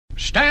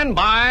Stand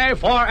by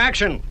for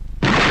action.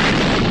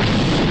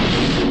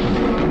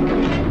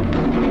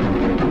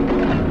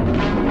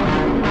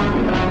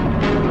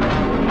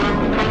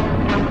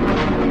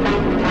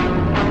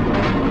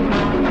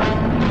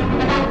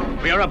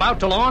 We are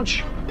about to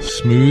launch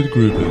Smooth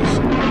Groovers.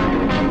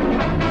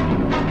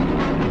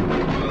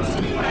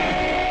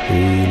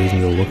 Hey ladies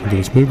and gentlemen, welcome to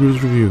the Smooth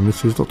Groovers Review, and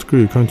this is Dr.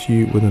 Groove coming to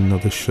you with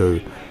another show.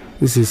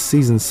 This is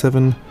Season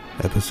 7,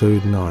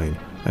 Episode 9,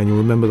 and you'll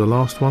remember the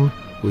last one,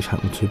 which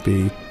happened to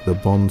be the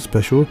Bond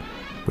special.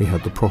 We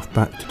had the Prof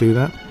back to do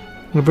that,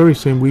 and very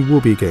soon we will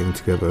be getting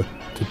together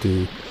to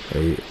do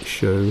a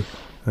show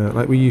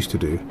like we used to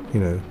do, you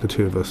know, the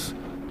two of us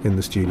in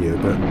the studio.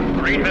 But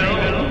Greenville,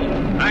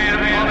 I am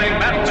calling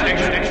battle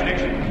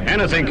station.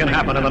 Anything can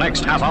happen in the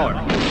next half hour.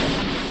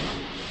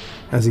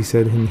 as he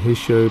said in his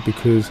show,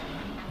 because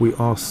we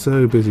are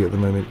so busy at the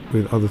moment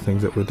with other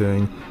things that we're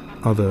doing,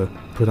 other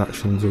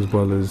productions as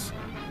well as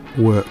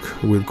work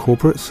with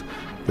corporates,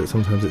 that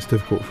sometimes it's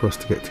difficult for us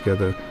to get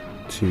together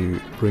to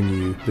bring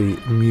you the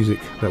music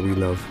that we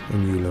love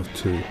and you love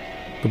too.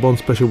 The Bond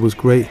special was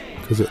great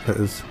because it let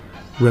us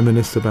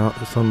reminisce about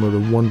some of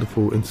the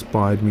wonderful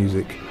inspired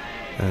music,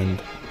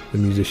 and the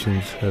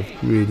musicians have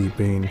really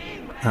been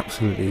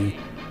absolutely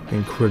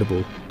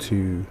incredible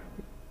to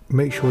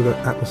make sure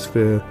that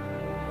atmosphere,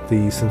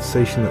 the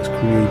sensation that's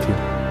created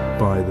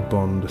by the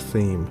Bond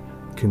theme,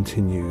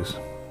 continues.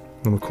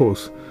 And of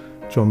course,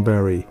 John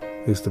Barry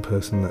is the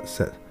person that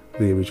set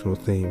the original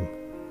theme.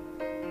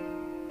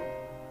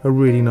 A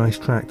really nice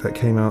track that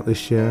came out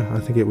this year, I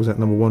think it was at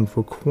number 1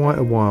 for quite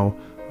a while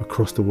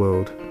across the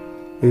world,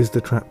 is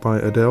the track by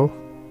Adele.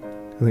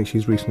 I think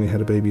she's recently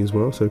had a baby as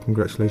well, so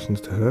congratulations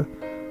to her.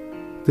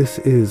 This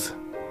is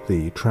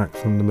the track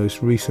from the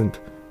most recent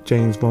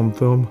James Bond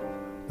film.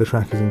 The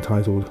track is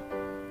entitled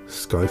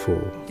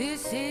Skyfall.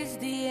 This is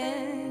the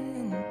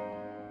end.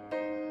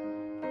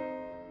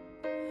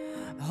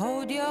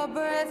 Hold your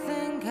breath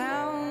and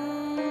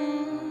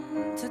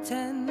count to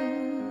 10.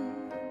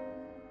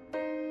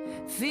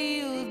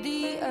 Feel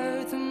the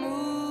earth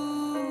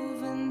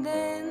move and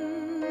then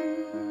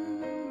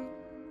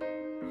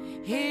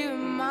hear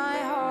my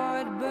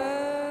heart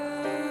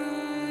burst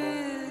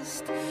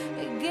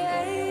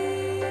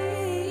again.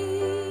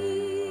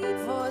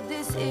 For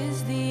this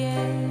is the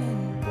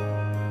end.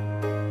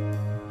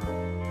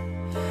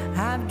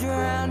 I've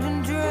drowned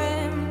and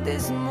dreamt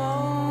this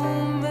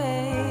moment,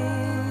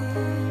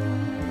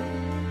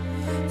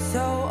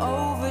 so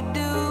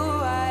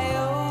overdue I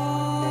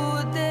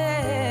owe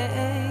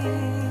them.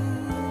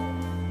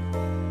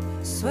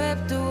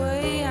 Swept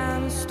away,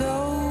 I'm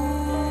stolen.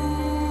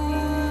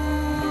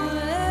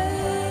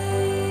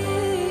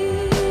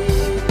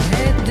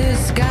 Let the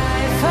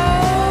sky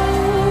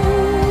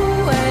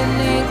fall when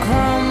it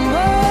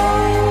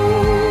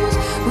crumbles.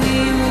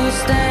 We will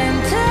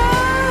stand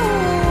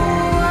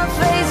tall,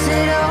 face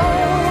it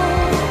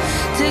all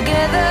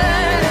together.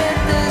 Let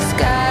the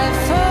sky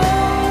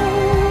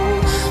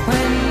fall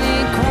when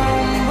it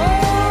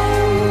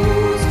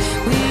crumbles.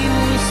 We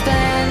will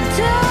stand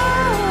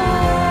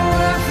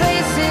tall,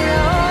 face it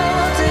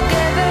all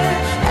together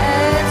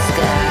at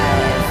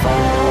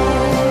skyfall.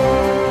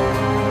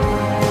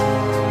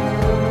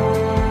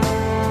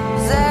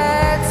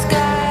 At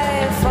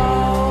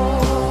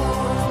skyfall.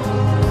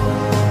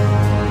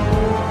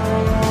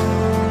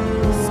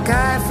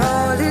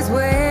 Skyfall is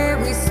where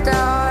we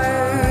start.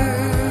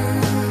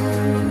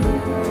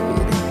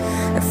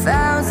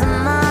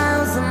 1,000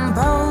 miles and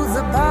poles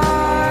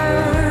apart,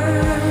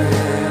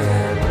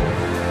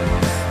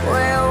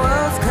 where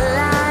worlds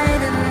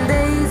collide and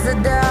days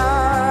are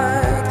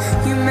dark.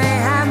 You may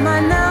have my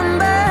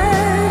number,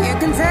 you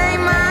can take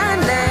my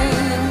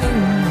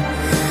name,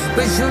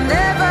 but you'll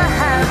never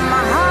have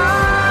my heart.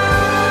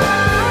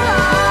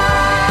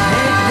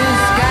 Let the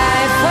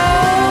sky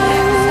fall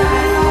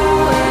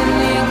when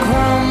it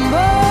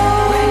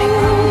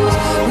crumbles.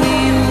 We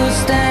will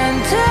stand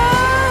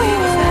tall,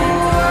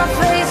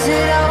 face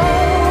it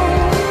all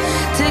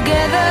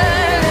together.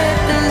 Let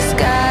the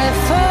sky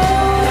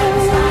fall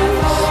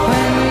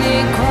when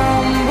it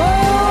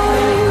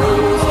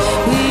crumbles.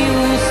 We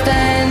will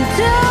stand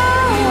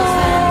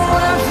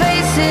tall,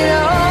 face it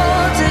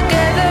all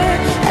together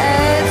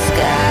at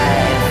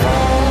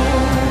skyfall.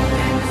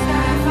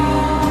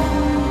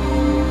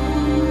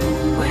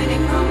 When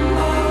it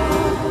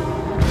crumbles,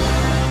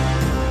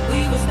 we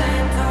will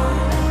stand tall.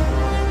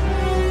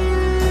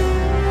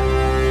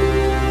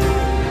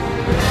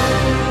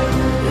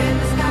 When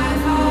the sky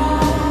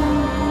falls,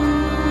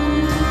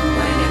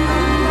 when it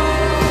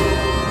crumbles,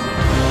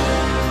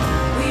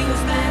 we will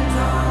stand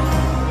tall.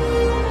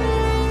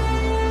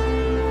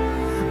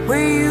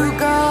 Where you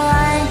go, I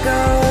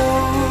go.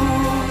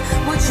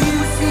 What you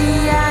see,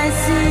 I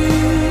see.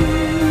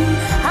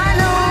 I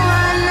know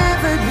I'll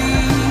never be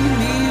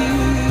me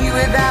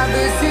without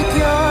the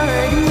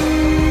security.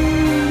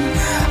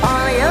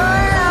 All your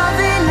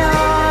loving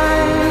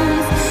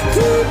arms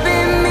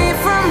keeping me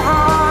from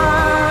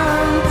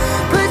harm.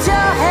 Put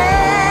your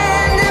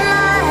hand in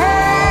my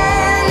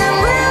hand and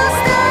we'll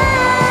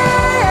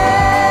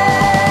stand.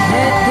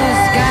 Let the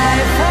sky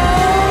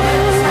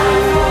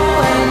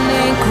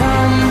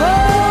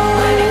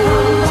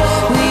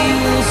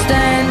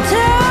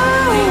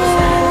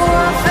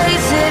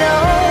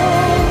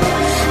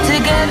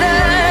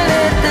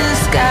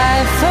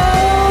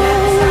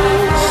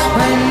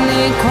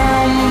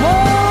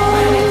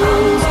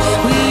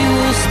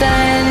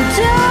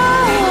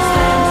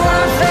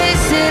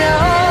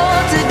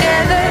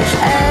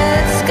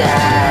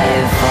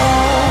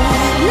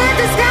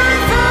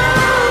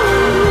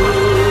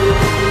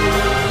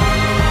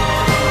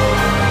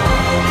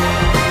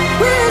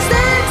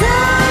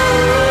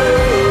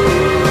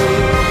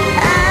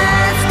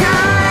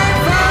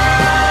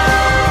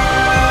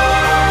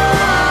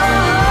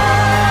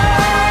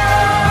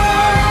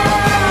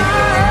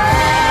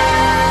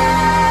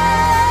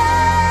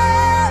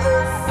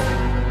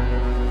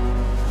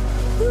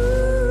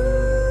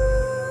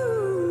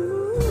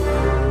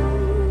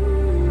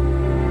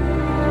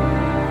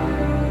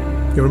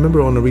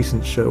remember on a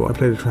recent show I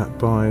played a track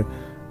by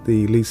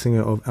the lead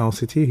singer of Owl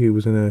City, who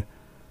was in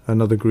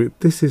another group.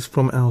 This is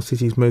from Owl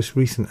City's most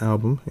recent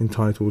album,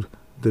 entitled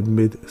The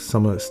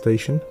Midsummer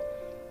Station.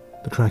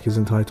 The track is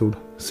entitled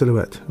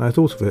Silhouette, and I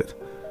thought of it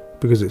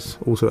because it's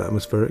also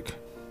atmospheric.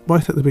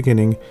 Right at the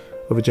beginning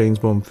of a James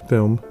Bond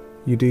film,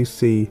 you do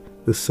see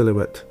the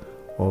silhouette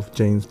of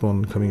James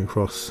Bond coming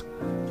across.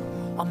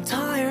 I'm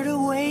tired of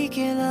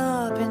waking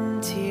up in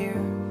tears,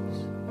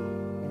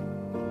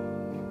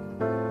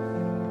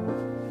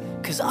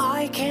 'cause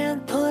I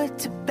can't put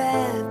to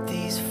bed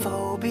these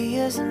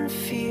phobias and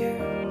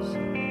fears.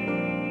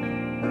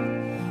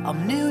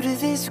 I'm new to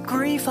this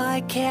grief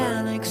I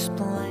can't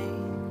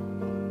explain,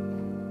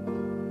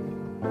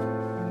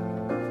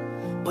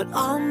 but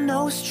I'm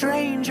no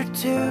stranger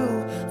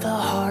to the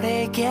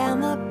heartache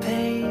and the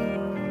pain.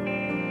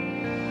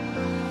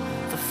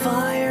 The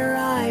fire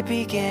I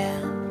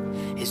began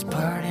is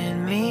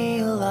burning me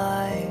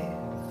alive,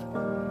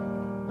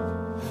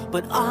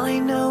 but I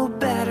know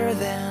better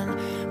than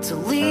to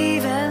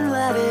leave and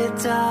let it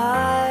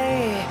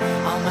die.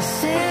 I'm a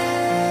silhouette,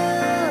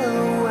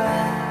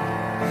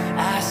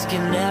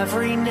 asking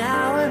every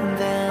now and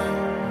then,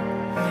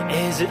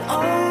 is it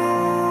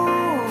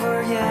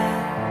over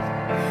yet?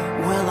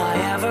 Will I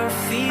ever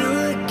feel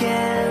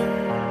again?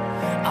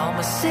 I'm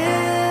a silhouette,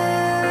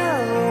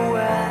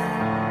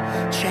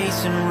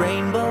 chasing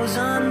rainbows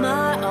on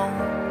my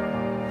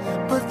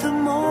own, but the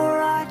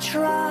more I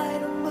try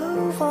to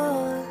move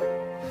on,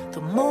 the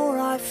more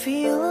I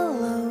feel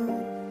alone.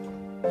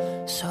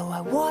 So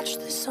I watch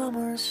the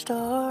summer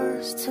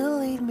stars to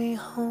lead me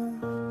home.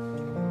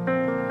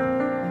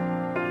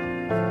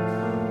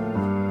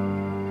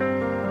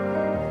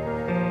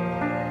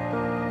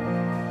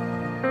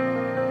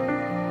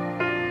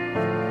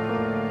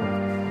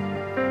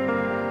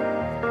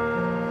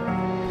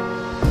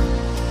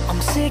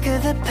 Sick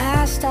of the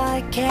past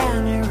I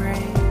can't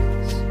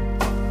erase,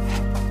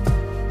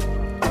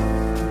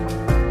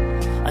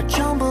 a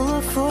jumble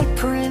of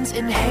footprints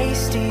and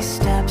hasty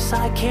steps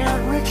I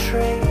can't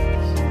retrace.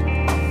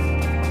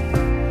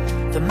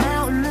 The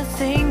mountain of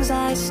things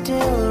I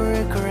still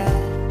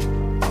regret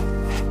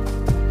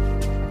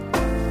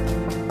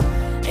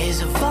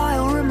is a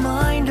vile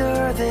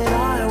reminder that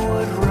I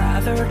would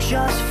rather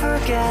just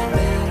forget. No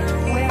matter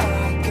where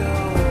I go,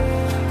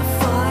 the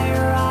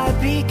fire I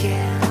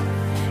began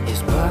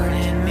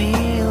burning me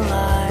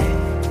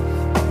alive,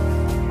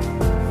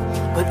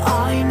 but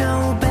I know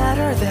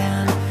better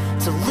than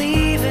to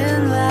leave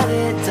and let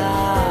it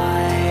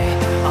die.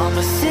 I'm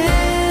a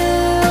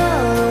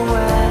silhouette,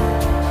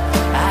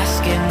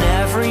 asking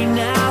every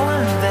now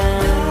and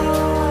then,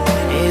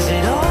 is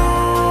it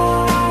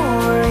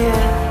over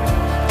yet?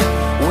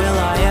 Will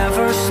I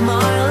ever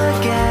smile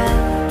again?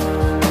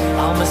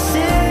 I'm a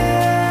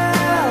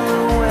silhouette,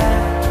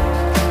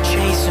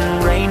 chasing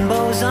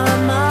rainbows on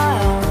my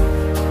own,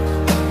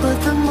 but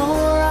the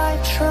more I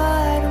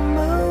try to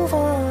move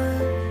on,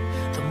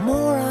 the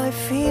more I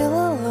feel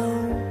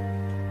alone.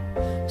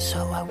 So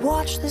I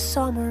watch the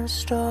summer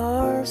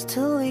stars to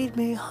lead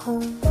me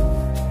home.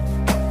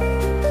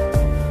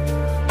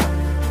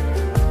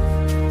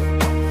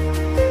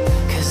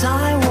 'Cause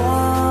I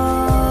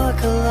walk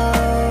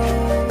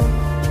alone,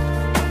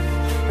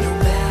 no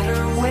matter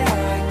where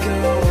I go.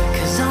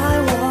 'Cause I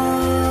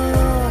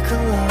walk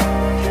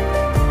alone,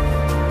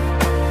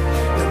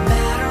 no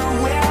matter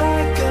where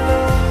I go.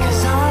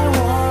 'Cause I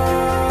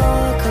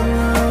walk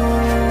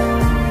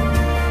alone,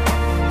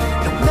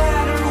 no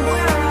matter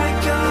where I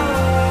go.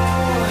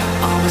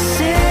 I'm a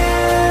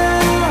silhouette,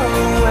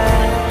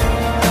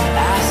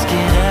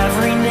 asking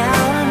every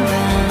now and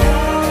then,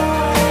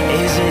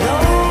 is it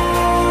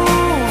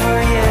over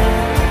yet?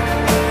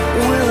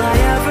 Will I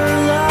ever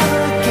love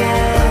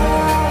again?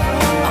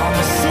 I'm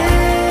a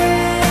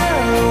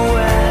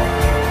silhouette,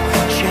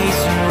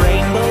 chasing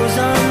rainbows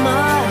on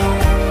my own,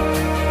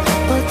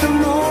 but the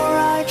more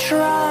I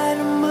try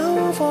to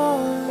move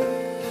on,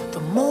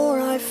 the more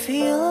I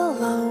feel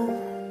alone.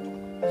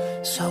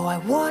 So I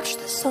watch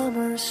the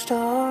summer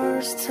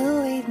stars to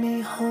lead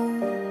me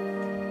home.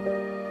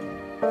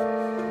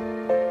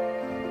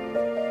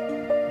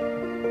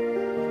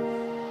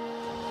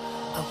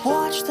 I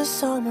watch the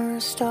summer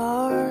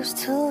stars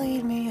to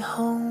lead me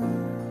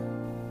home.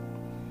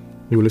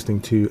 You were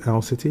listening to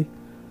Owl City,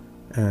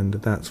 and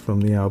that's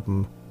from the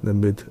album The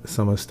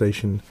Midsummer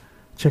Station.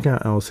 Check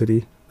out Owl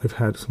City. They've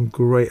had some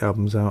great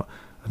albums out.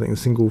 I think the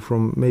single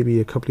from maybe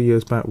a couple of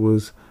years back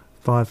was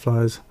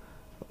Fireflies.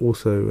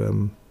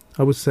 Also,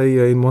 I would say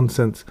in one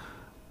sense,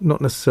 not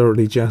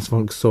necessarily jazz,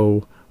 funk,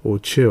 soul or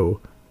chill,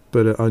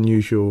 but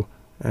unusual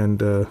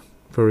and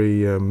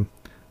very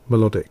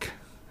melodic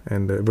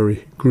and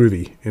very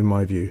groovy in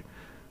my view,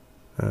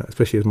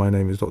 especially as my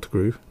name is Dr.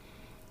 Groove.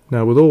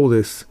 Now with all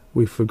this,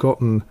 we've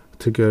forgotten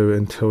to go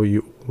and tell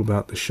you all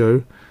about the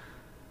show.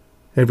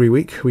 Every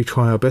week we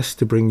try our best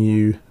to bring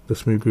you the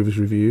Smooth Groovers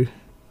review,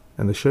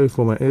 and the show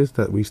format is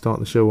that we start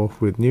the show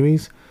off with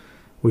newies,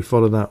 we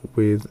follow that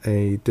with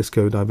a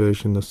disco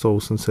diversion, a soul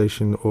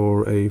sensation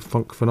or a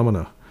funk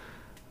phenomena.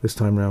 This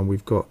time round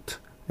we've got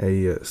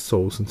a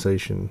soul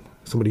sensation,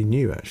 somebody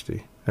new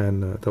actually,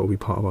 and that will be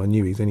part of our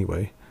newies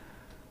anyway.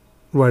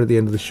 Right at the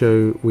end of the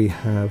show we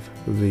have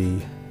the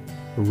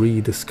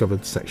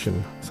rediscovered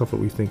section, stuff that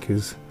we think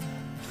is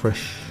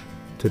fresh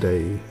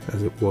today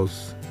as it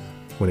was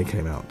when it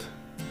came out.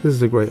 This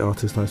is a great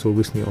artist I saw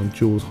recently on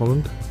Jules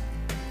Holland.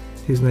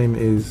 His name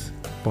is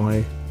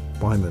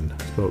Bhiman,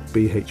 spelled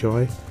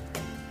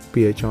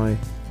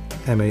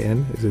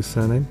B-H-I-Man is his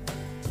surname,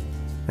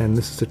 and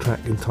this is a track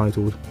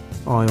entitled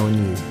Eye on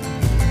You.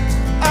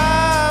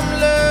 I'm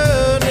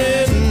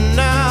learning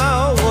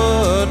now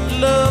what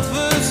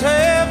lovers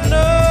have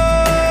known.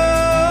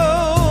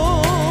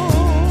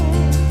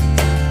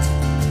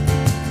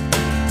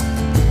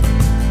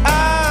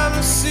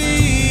 I'm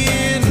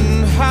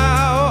seeing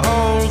how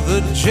all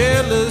the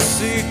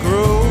jealousy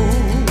grows.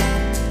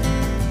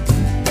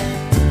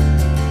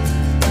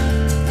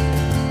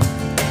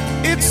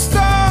 It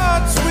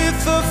starts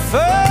with a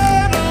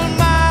fertile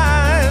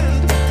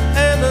mind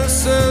and a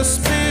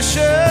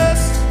suspicious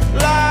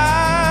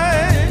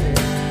lie.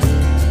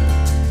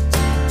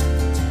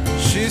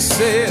 She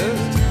says,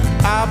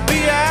 I'll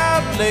be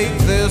out late,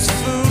 there's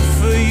food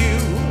for you.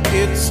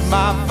 It's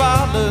my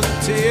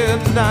volunteer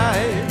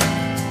night.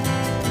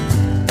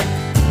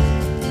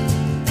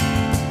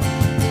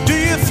 Do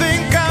you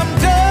think I'm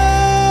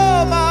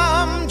dumb?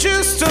 I'm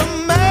just a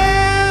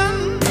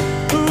man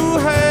who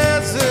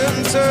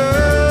hasn't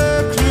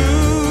a clue.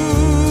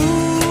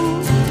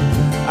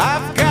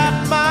 I've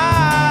got my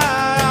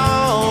eye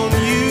on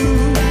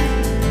you.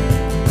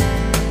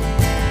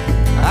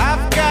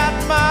 I've got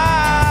my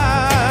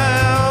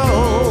eye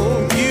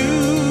on you.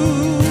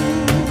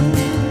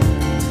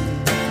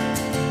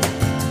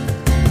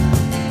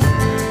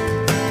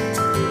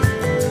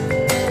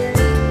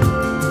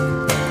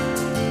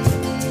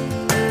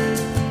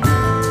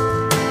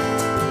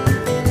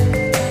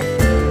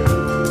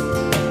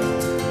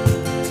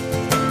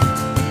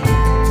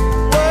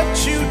 What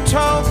you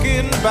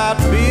talking about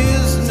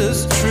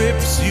business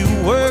trips? You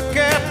work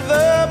at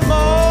the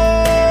mall.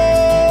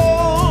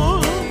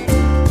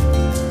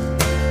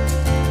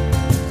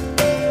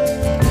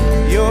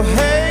 You're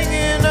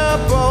hanging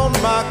up on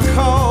my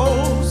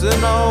calls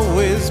and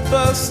always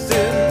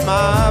busting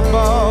my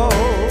balls.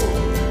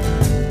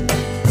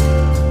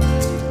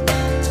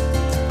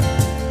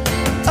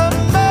 A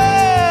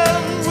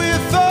man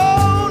with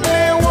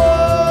only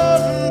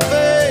one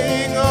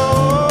thing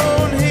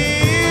on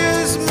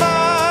his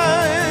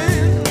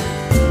mind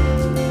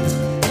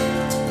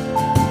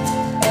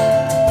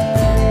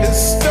has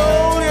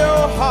stole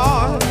your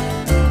heart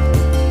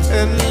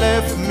and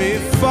left me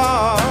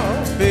far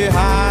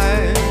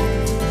behind.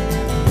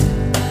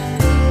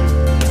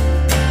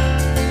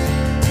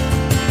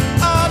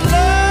 Our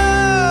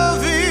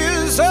love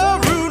is a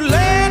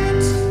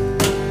roulette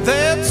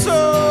that's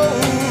overdue.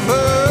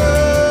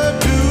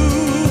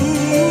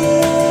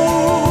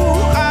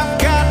 I've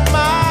got my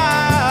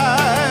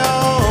eye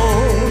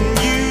on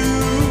you.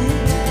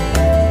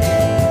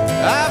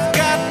 I've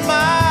got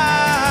my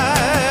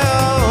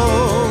eye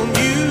on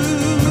you.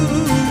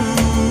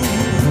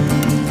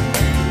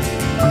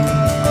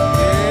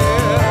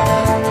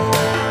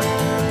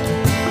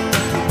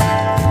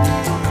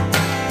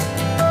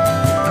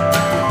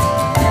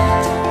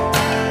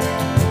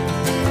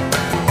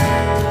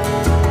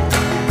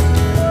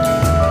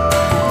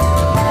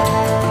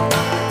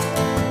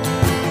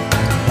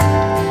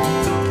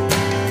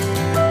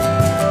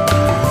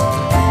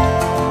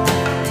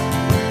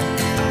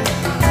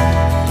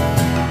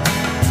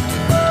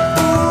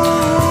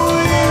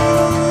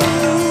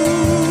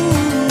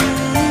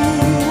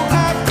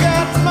 I've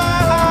got my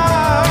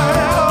eye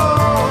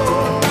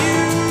on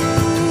you.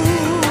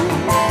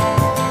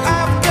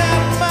 I've got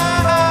my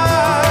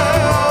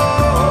eye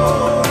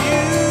on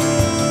you.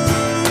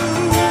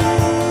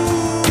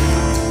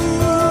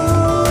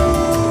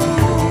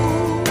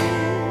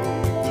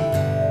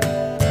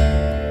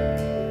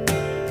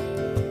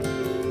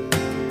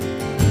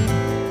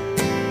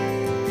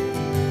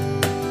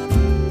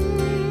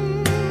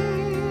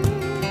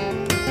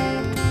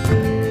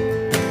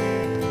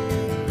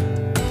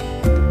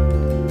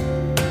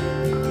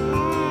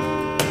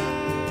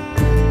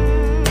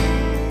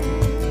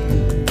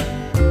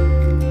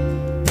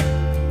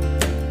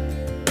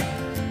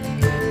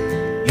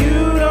 You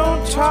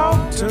don't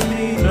talk to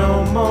me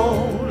no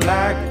more,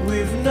 like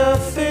we've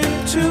nothing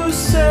to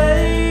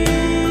say.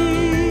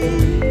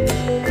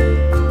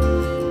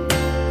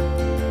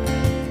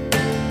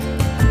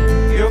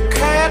 You're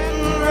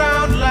catting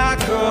round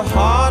like a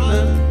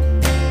harlot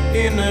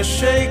in a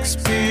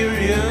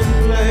Shakespearean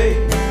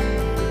play.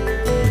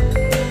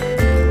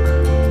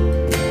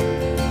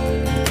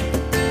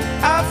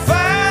 I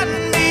find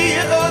me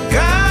a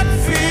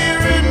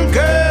God-fearing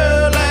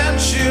girl and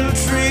she'll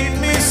treat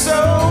me so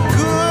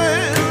good.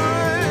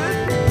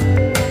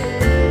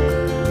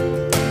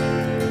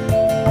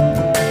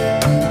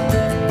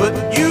 But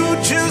you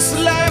just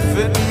laugh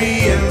at me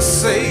and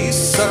say,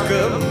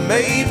 sucker,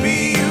 maybe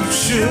you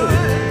should.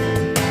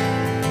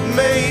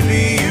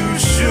 Maybe you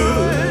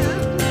should.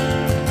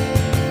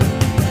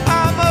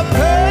 I'm a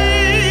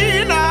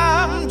pain, I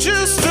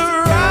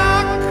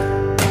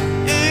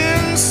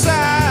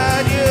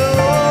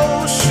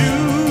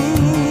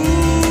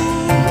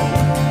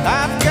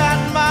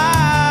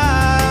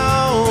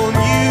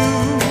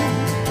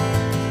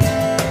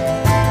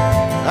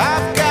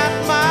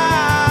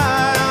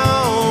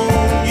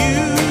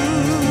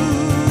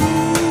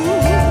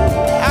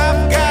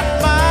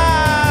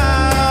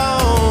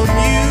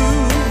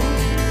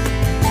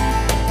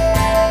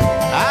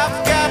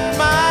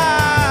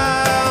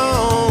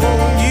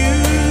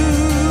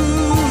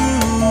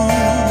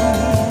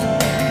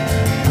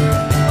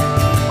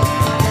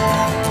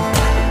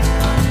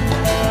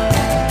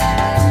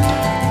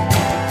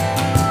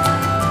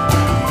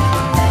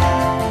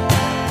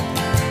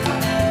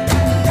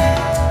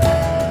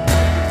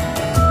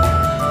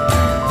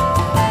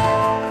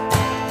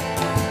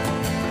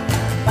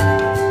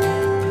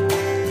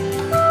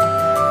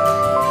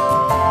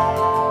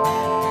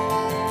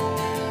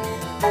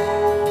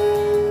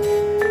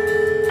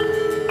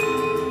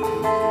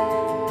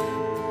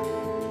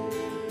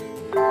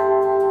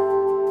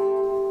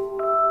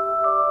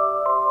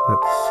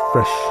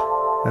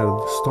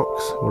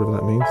socks, whatever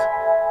that means.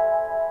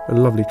 A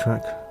lovely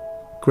track,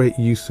 great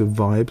use of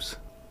vibes.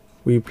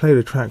 We played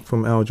a track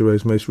from Al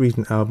Jarreau's most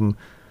recent album,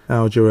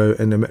 Al Jarreau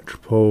and the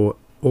Metropole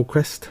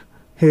Orchestre.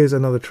 Here's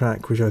another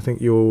track which I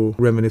think you'll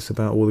reminisce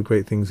about all the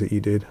great things that you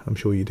did. I'm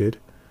sure you did.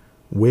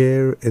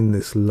 We're in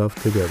this love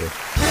together.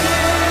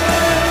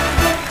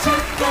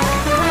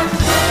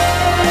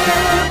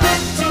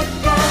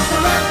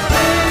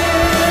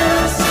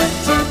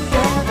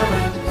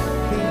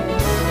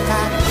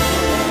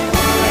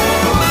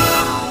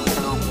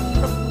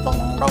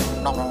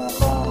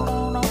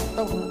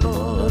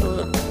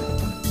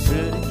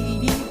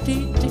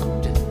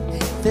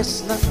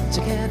 This love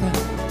together.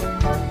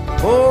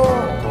 Oh,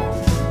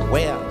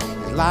 well,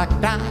 it's like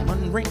a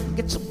diamond ring,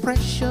 it's a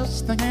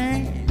precious thing,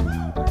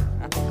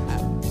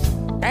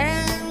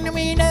 and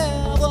we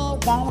never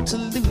want to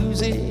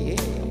lose it.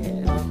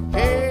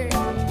 Hey,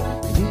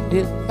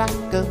 it's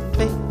like a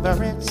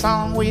favorite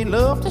song we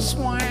love to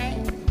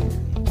swing.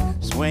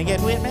 Swing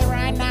it with me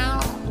right now,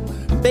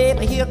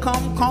 baby. Here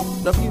come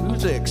the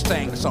music,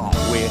 sing song.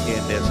 We're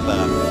in this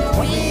love.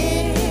 We're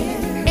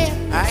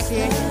in, I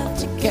get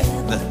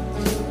together.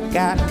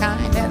 Got a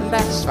kind that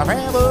lasts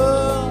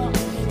forever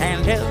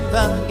and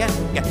ever.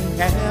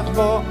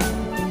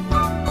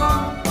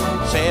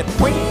 Said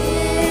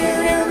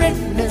we're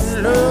in this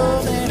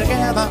love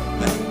together.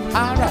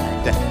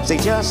 Alright, see,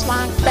 just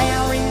like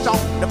berries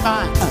on the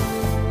vine,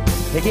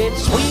 they get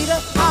sweeter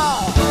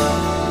all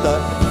the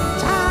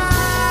time.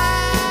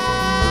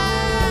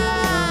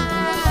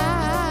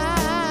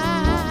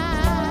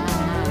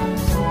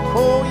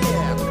 Oh yeah.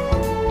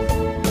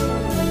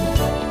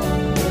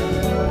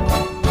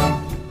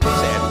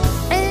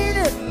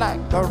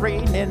 Like a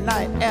rainy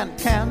night and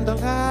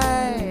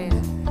candlelight.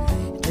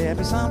 There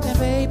be something,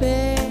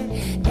 baby,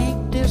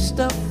 ain't this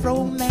stuff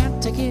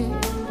romantic yet?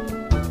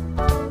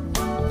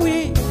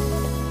 We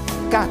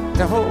got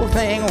the whole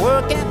thing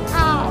working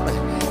out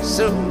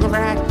so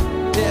right.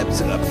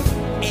 Debs up,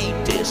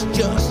 ain't this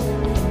just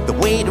the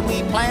way that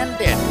we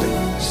planned it?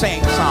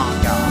 Sing song,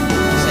 y'all.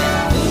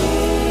 Sing.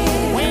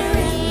 We're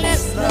in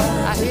this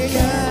love, I hear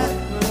ya.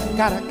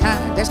 Got a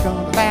kind that's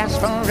gonna last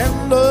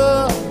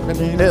forever.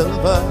 Never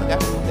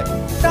got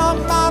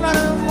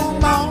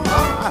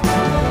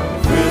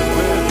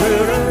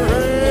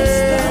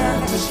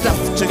stuff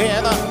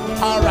together,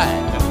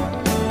 alright,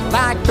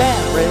 like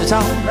berries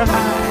on the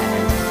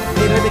vine.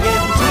 It'll be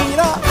getting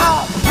sweeter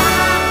all the time.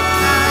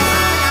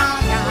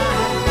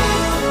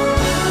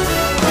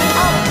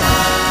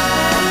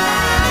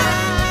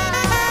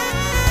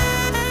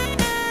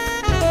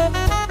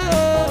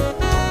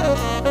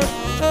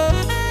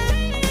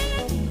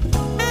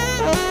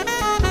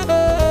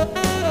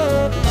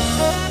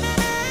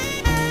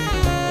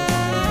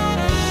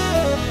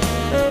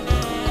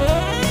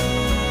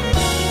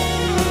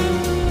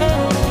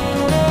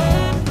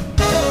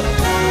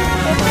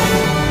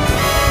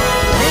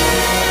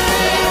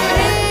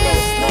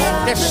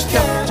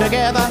 Stuck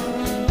together,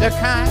 the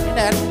kind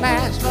that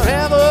lasts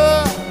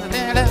forever.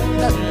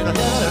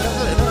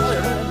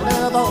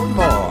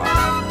 Nevermore.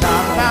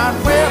 Talk about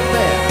real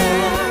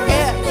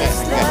yeah,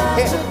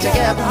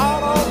 together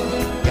all over.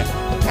 The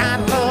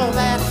kind of love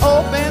that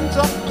opens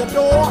up the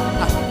door.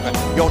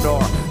 Your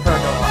door, her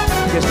door,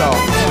 his door.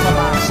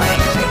 Everybody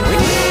sings it.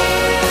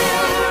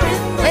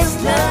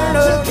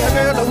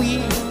 We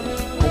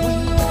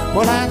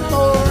will last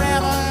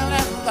forever and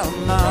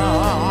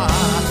evermore.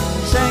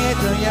 Sing it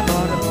to your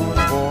mother,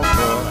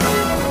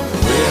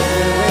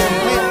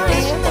 we're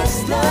in this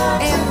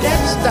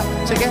stuff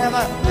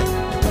together.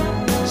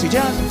 See,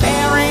 just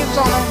berries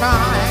on the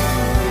vine.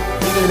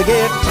 You're gonna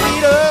get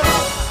sweeter.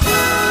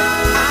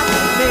 I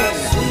can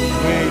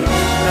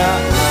sweeter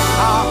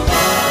all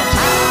the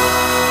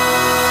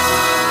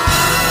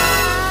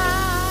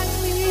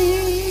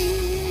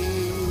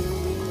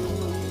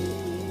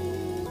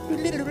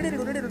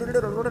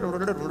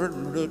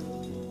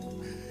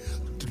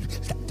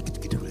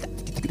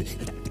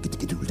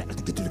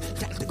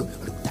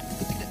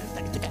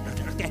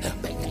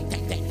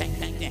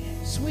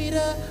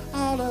sweeter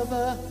all of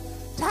the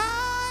time.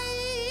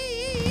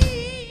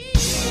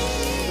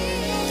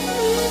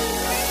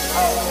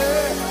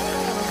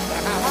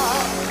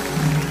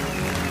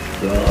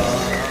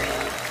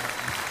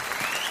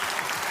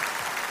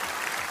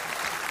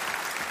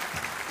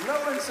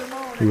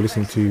 You were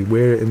listening to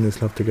We're in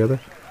This Love Together.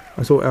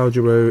 I saw Al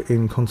Jarreau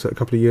in concert a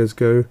couple of years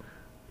ago.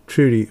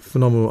 Truly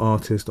phenomenal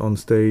artist on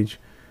stage.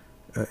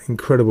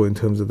 Incredible in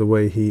terms of the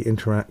way he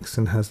interacts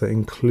and has that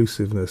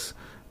inclusiveness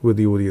with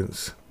the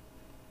audience.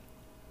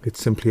 It's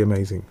simply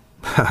amazing.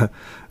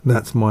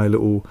 That's my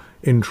little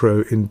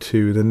intro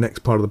into the next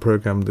part of the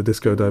program, the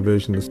disco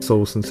diversion, the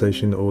soul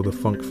sensation, or the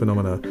funk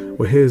phenomena.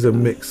 Well, here's a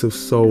mix of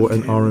soul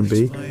and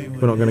R&B.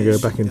 We're not going to go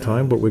back in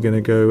time, but we're going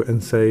to go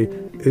and say,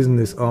 isn't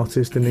this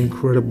artist an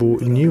incredible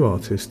new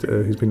artist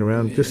who's been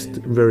around just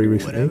very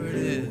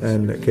recently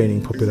and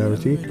gaining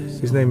popularity?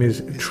 His name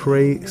is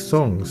Trey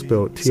Songz,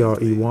 spelled Trey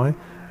Songz.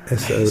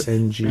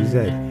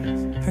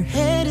 Her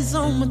head is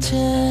on my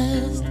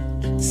chest,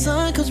 the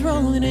sun comes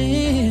rolling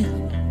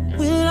in.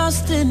 We're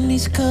lost in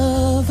these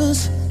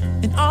covers,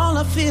 and all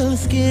I feel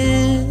is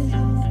skin.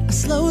 I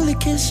slowly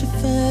kiss your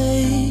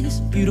face,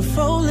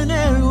 beautiful in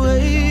every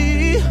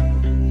way.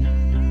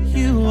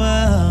 You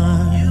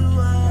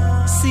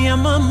are. See,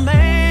 I'm a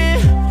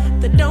man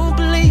that don't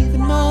believe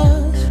in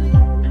much,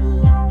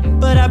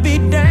 but I'd be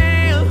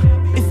damned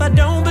if I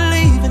don't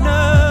believe in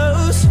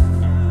us.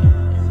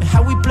 And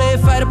how we play a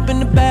fight up in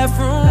the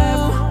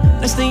bathroom.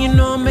 Next thing you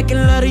know, I'm making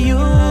love to you.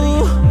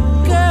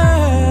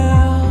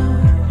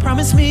 Girl,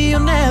 promise me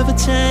you'll never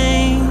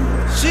change.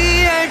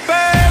 She ain't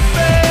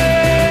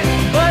perfect,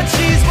 but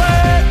she's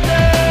worth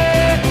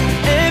it.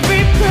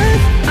 Every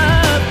breath I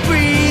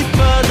breathe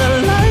for the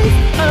life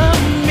of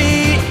me.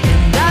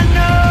 And I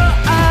know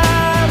I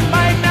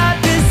might not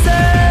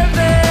deserve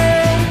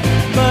it,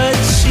 but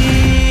she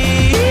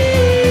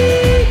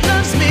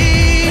loves me,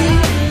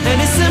 and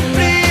it's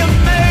simply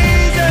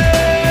amazing.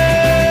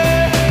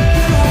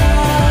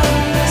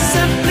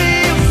 Simply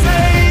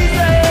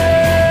amazing.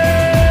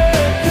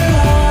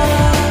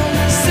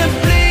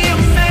 Simply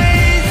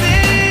amazing.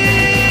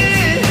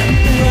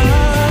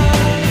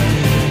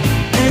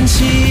 And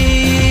she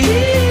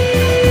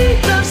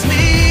loves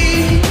me,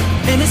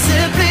 and it's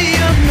simply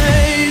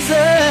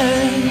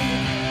amazing.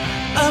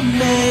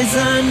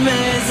 Amazing,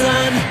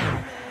 amazing.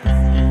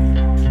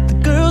 The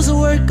girl's a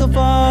work of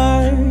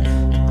art,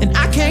 and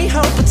I can't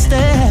help but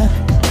stare.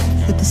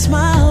 With a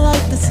smile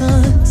like the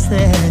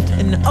sunset,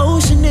 and the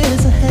ocean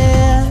is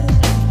ahead.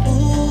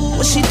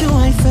 What she do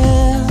ain't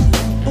fair.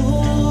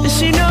 Does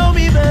she know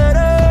me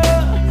better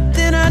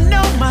than I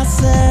know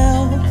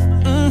myself?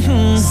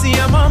 See,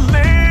 I'm a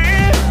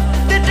man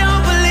that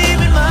don't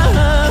believe in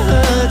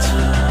much,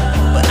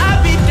 but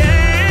I'd be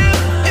damned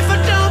if I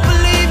don't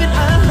believe in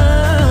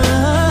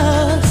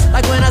us.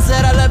 Like when I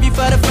said I love you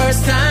for the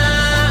first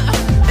time,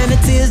 and the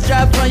tears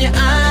drop on your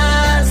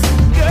eyes.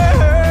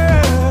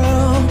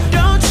 Girl,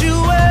 don't you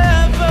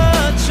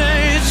ever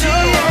change. She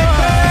ain't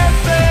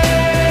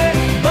perfect,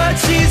 but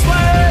she's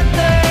worth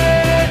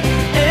it.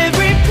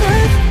 Every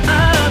breath I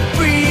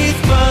breathe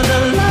for the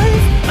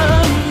life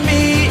of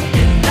me.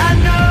 And I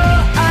know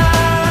I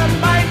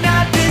might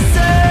not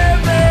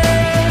deserve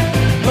it,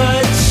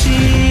 but she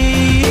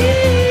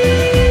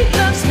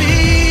loves me,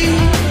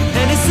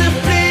 and it's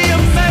simply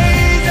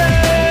amazing.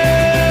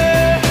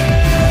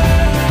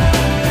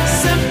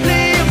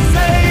 Simply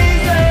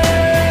amazing.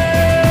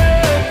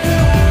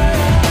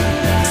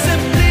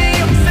 Simply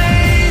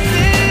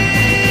amazing.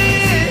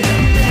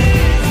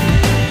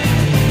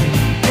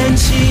 And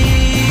she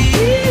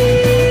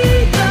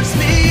loves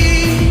me.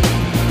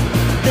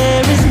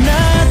 There is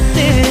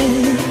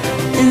nothing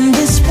in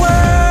this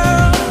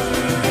world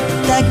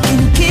that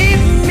can keep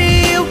me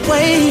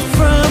away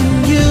from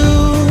you,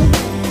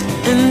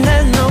 and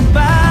there's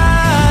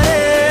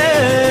nobody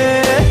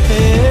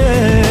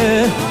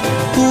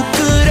who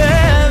could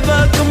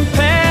ever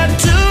compare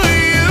to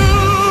you.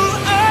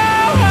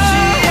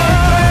 She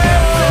ain't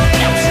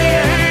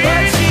perfect,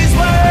 but she's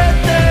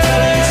worth it.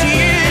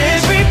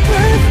 Every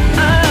breath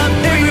I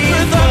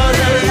breathe for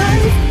the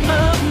life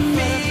of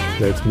me.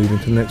 Let's move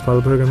into the next part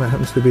of the program. That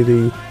happens to be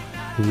the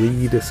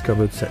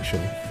rediscovered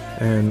section,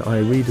 and I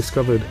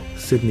rediscovered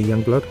Sydney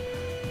Youngblood.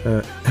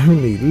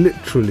 Only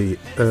literally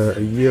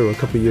a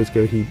couple of years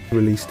ago, he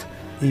released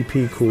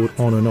EP called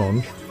On and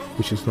On,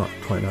 which is not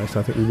quite nice.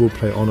 I think we will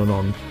play On and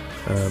On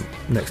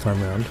next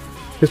time round.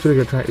 This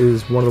particular track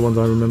is one of the ones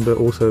I remember.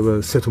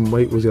 Also, Sit and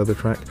Wait was the other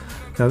track.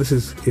 Now this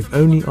is If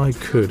Only I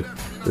Could,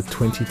 the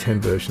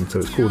 2010 version. So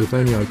it's called If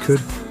Only I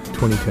Could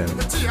 2010.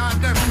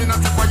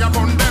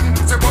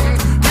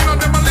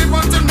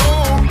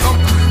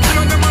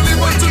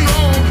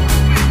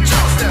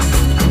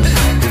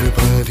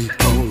 Everybody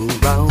all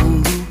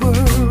around the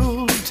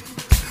world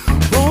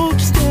won't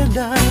stand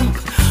up.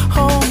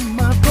 All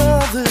my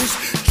brothers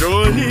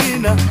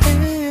joining our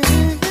hands.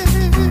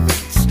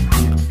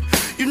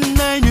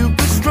 Unite, you'll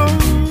be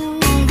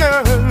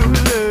stronger.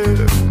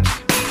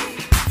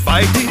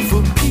 Fighting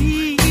for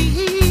peace.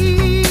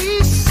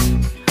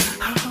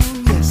 Oh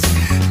yes,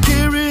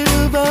 caring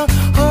about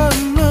our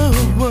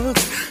loved ones.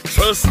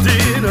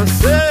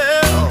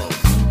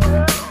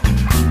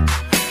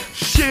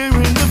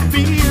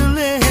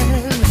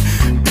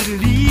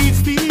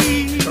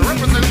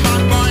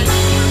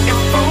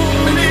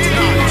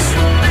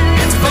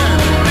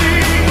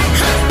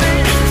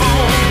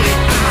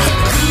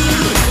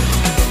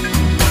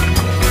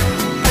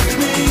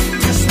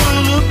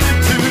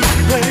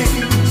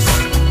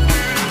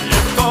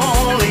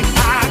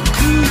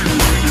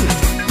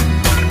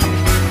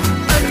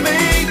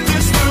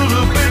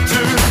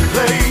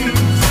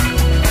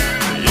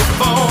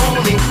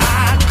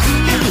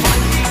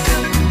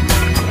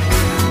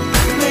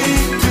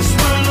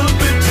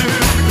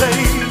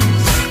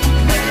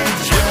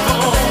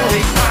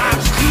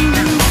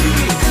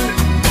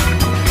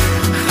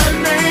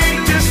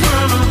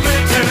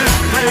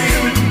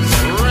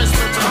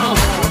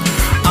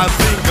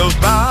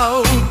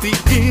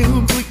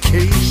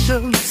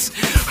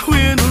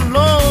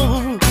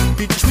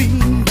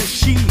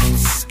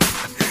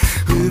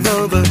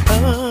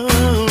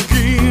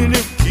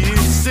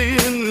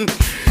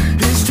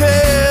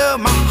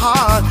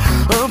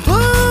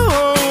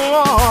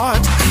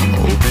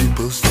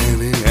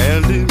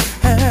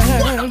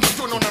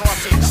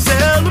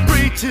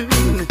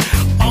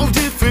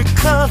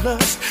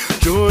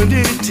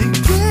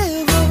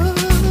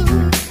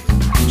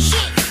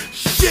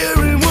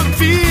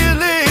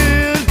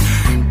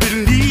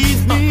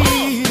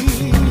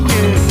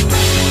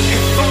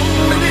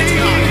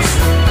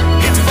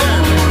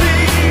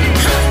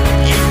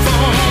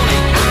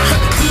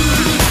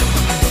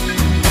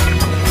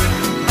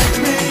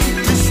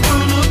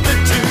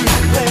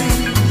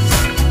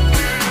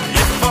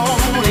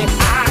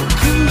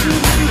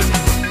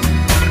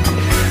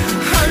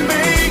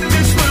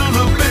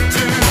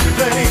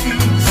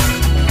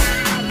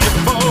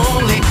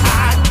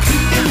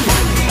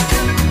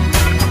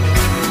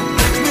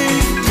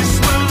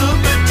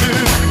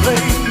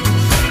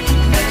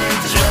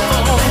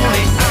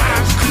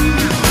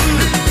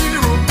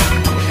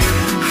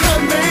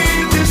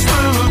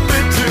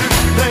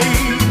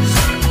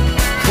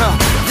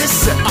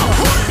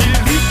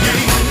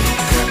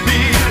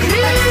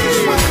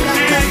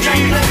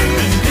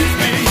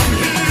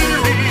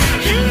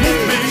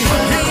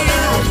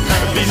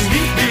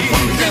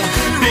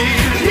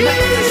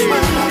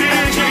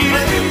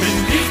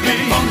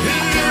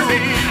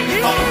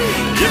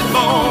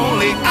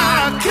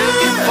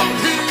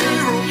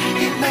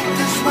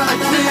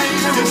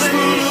 just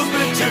little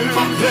bitter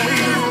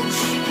things.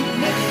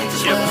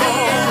 If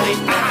only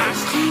I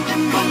could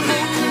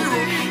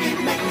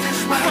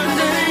I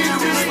need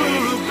just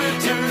little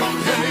bitter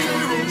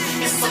things.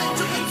 If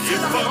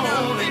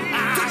only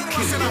I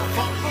could.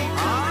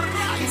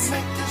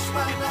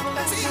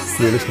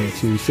 You're listening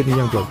to Sydney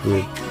Youngblood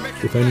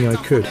with If Only I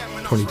Could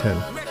 2010.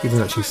 He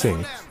doesn't actually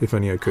sing If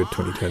Only I Could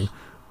 2010,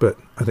 but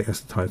I think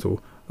that's the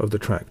title of the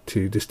track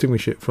to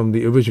distinguish it from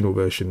the original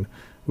version,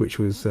 which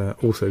was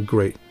also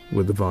great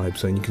with the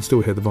vibes, and you can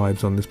still hear the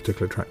vibes on this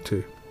particular track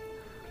too.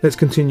 Let's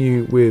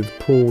continue with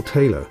Paul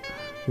Taylor.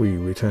 We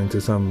return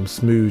to some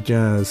smooth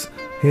jazz.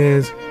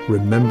 Here's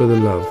Remember the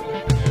Love.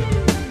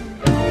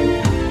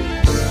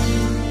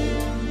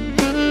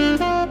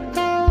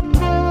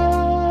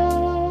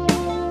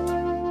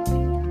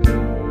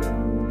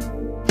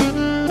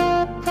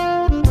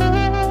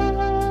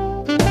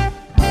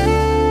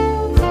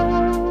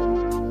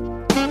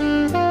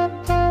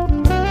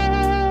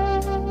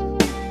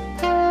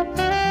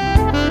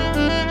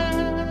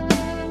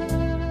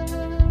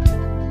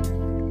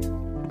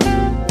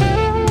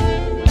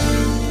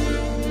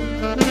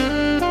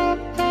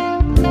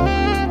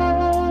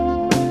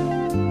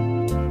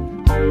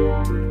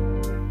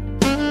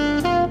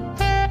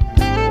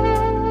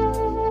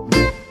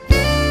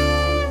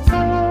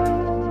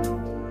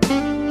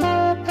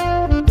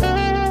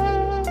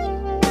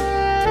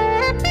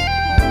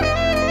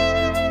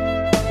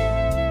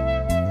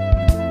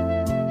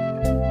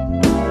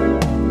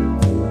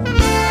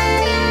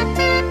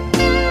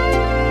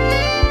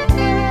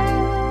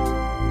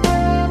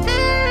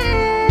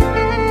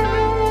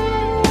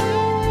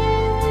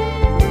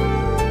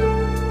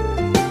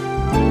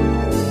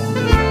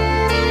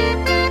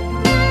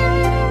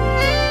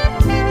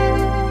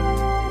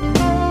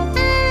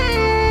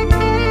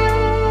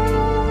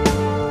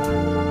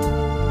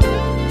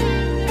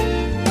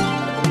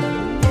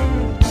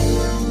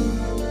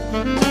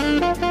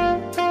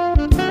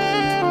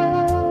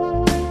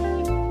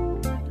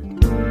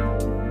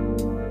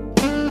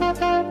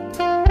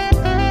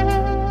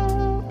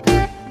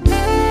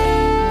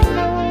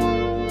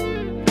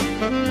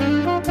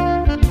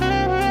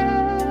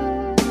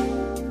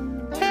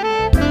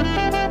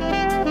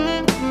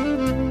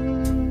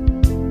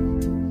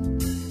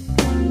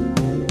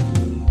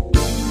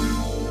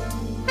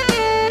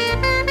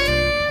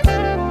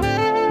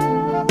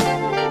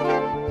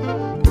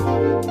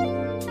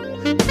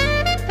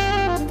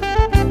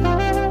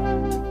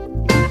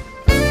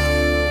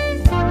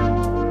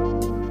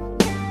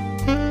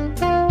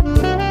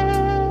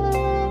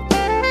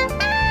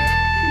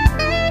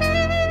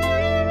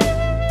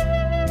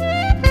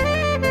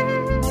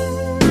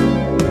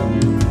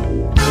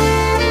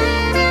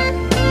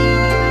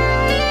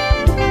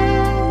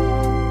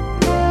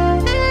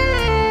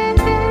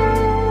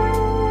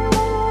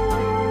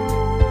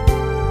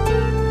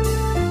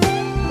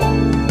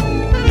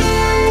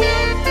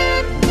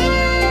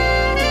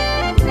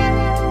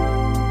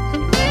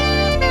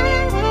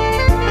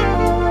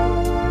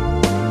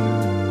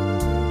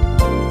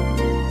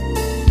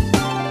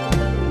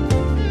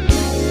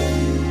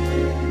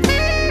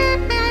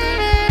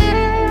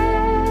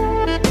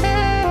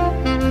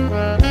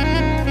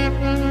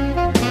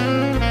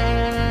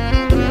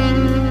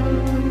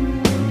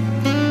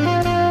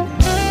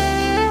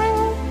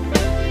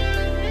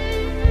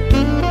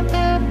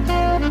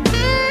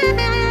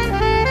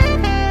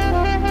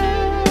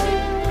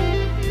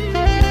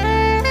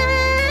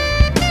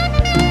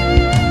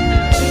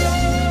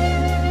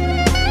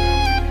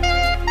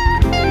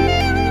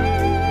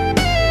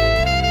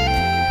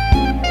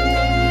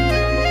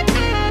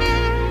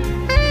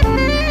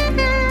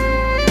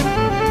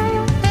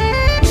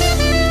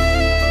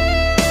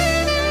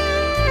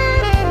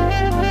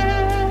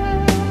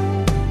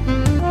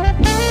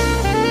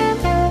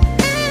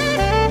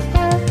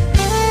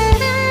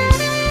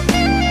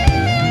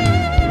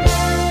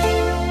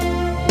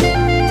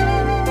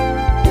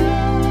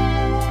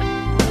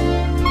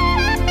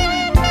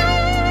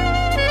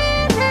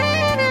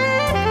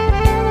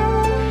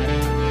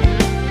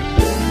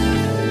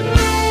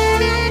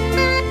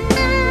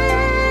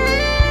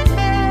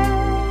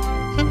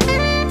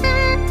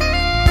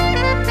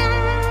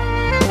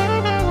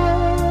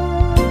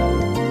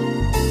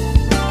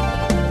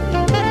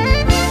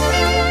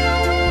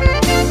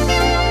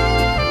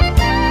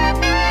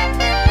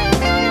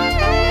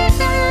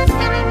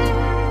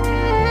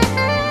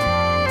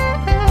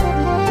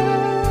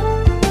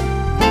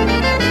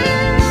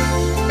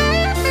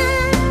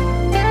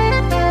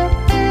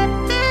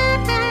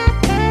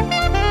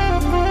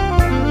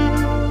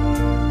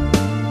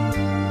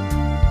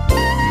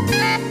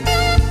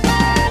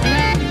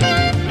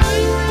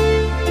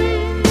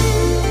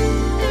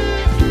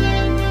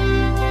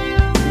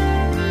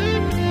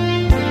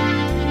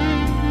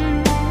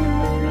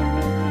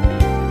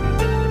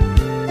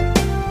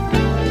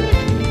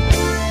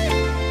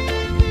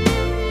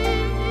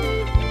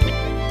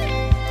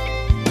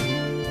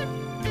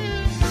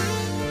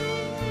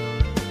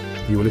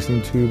 You were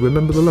listening to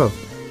Remember the Love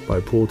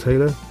by Paul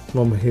Taylor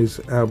from his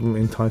album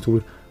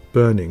entitled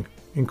Burning.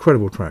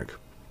 Incredible track.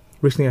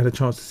 recently I had a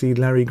chance to see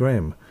Larry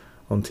Graham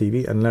on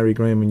TV, and Larry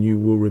Graham, and you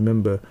will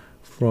remember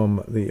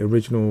from the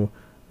original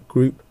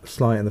group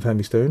Sly and the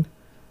Family Stone.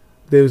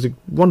 There was a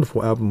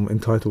wonderful album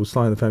entitled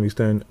Sly and the Family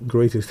Stone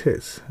Greatest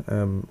Hits.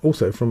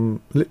 Also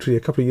from literally a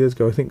couple of years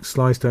ago, I think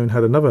Sly Stone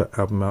had another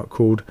album out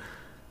called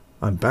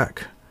I'm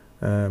Back,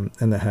 and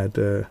that had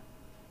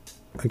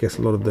I guess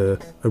a lot of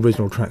the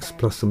original tracks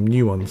plus some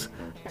new ones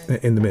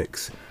in the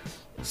mix.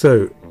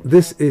 So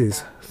this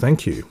is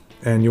Thank You,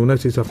 and you'll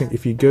notice, I think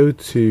if you go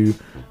to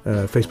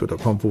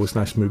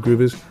facebook.com/Smooth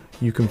Groovers,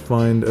 you can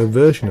find a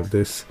version of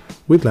this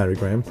with Larry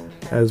Graham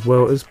as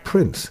well as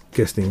Prince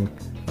guesting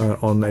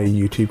on a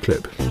YouTube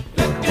clip.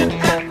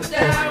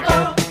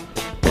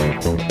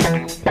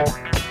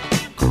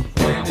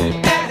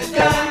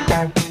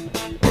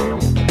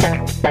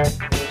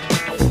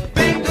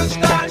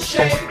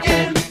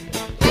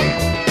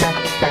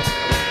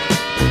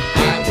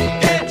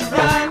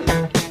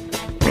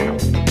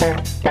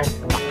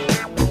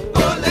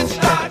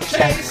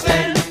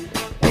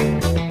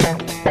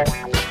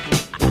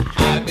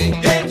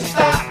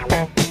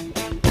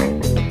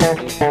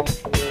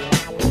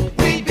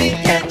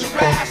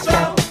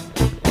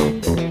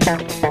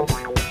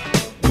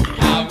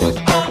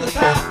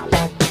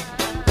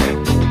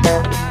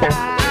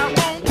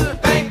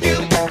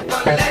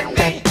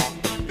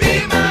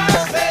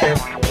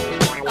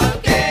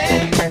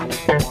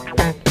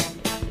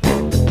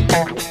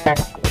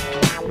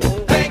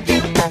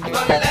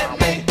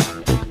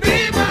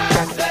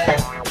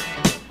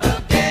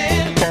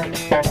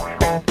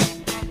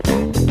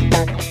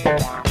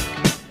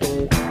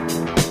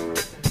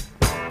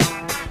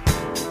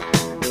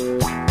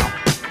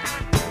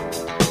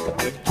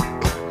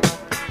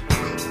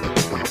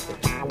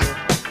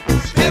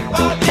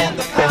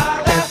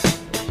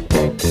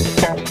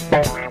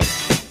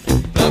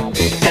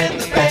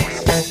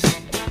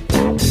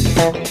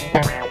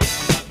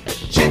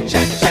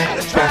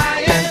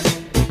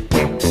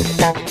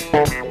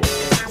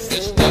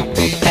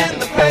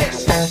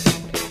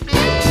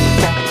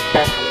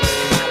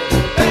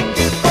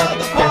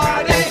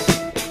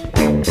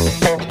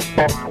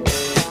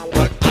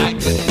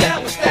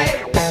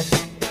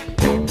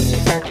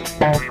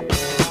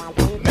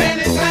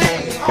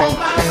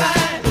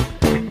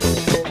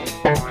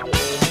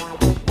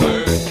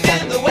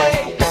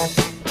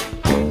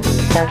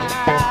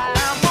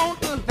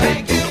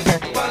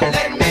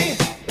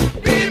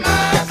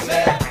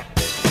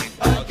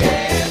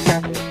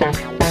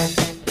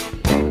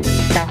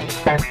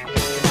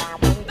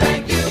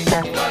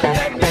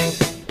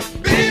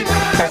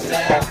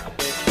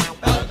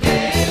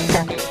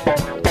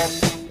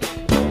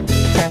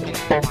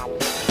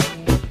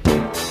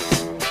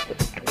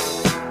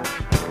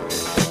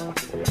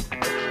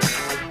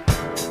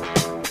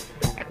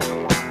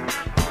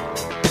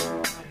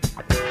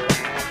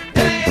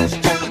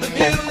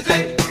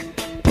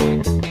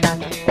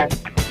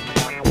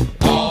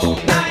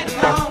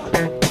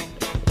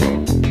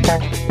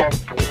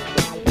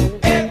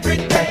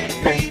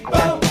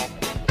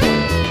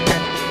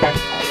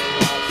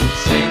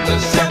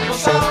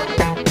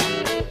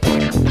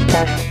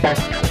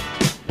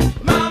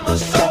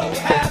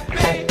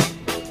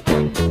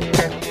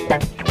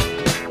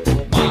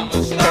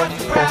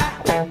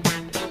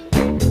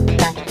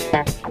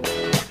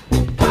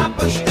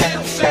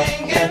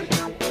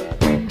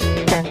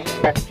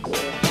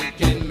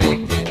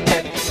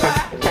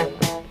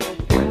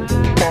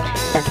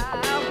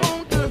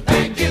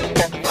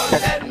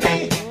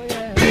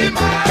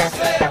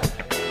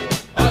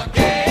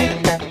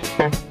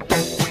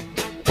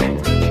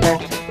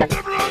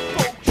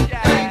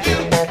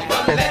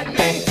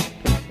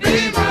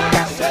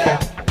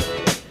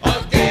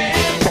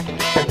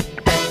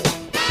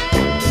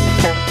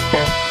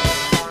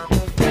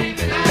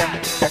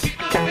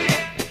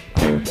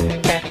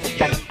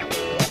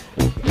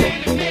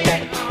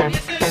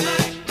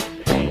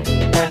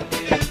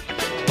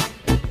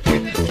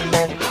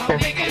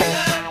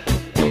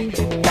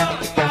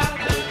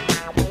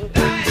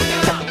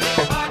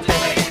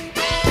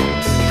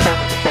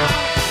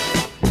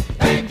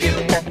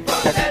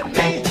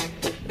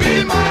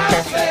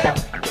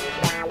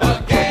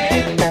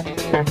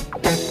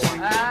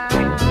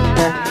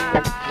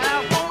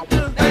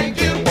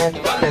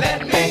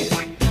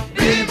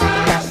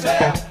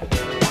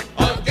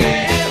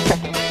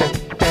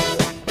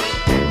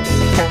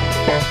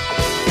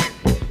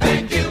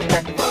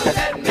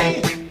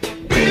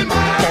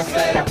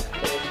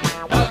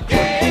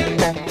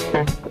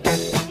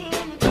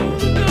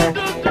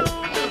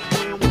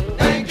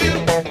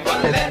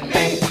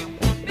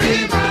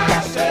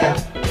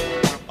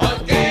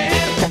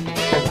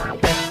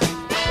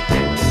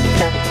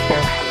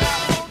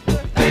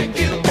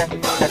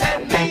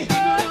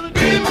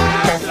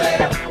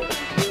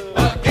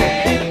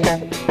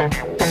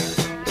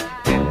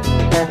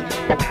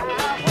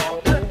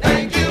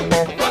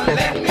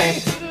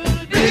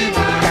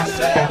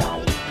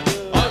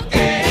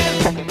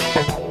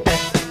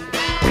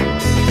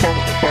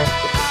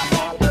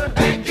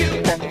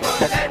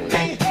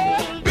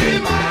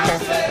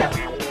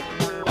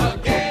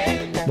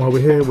 We're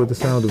here with the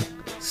sound of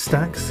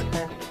Stax.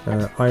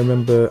 I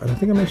remember, and I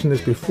think I mentioned this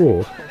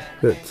before,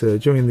 that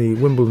during the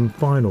Wimbledon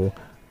final,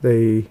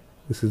 this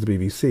is the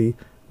BBC,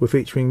 were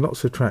featuring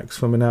lots of tracks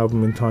from an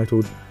album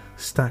entitled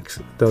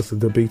Stax Does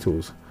the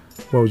Beatles.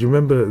 Well, do you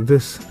remember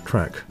this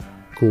track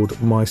called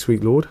My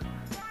Sweet Lord?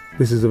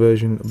 This is a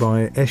version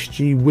by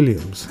S.G.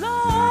 Williams. Lord,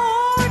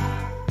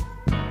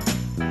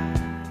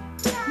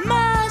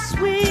 my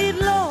sweet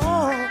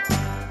Lord,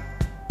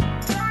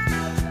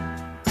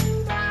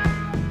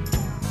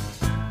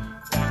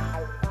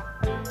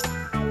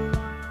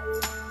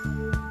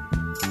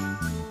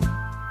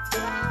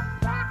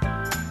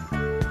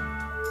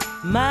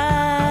 my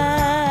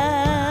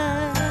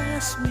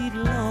sweet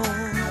Lord,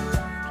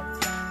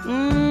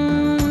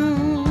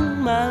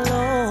 my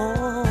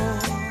Lord,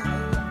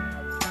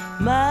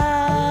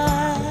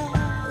 my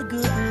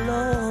good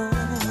Lord,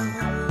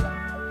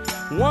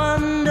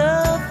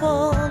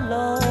 wonderful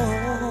Lord,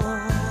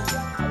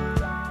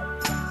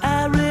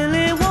 I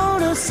really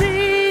want to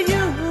see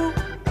you,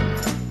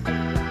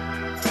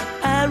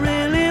 I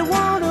really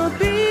want to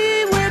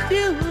be with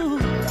you,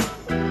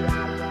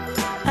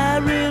 I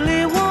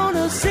really want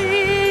to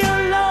see you,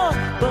 Lord,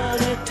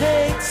 but it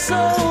takes so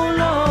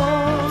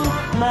long,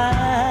 my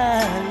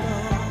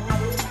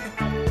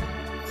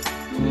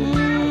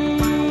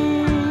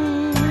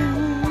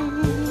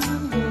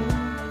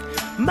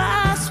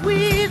my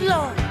sweet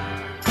Lord,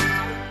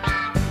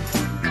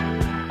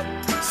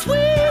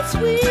 sweet,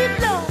 sweet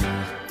Lord,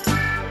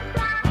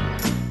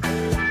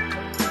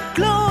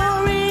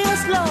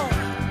 glorious Lord,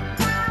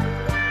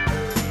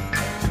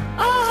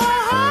 oh,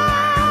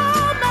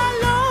 my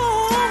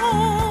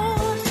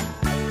Lord.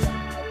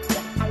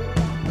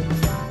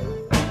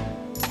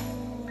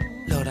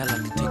 Lord, I'd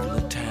like to take a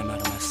little time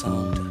out of my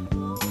song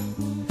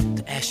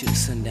to ask you to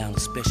send down a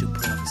special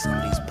prayer for some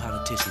of these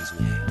politicians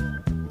we have.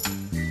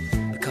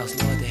 Because,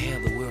 Lord, they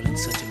have the world in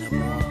such an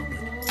uproar,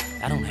 but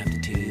I don't have to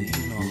tell you,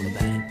 you know all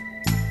about it.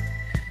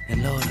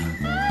 And, Lord,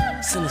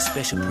 send a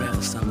special prayer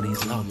for some of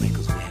these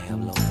lawmakers we have,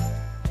 Lord.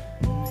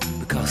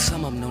 Because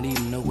some of them don't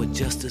even know what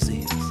justice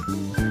is.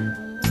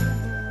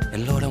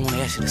 And, Lord, I want to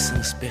ask you to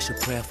send a special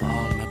prayer for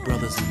all of my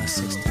brothers and my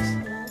sisters.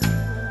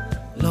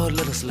 Lord,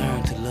 let us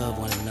learn to love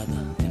one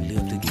another and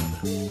live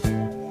together.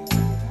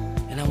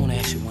 And I want to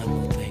ask you one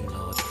more thing,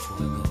 Lord, before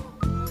I go.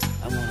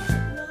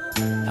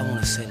 I want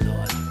to say,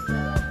 Lord,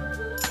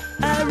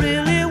 I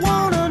really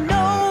want to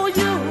know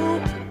you.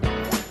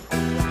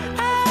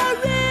 I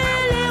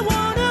really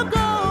want to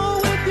go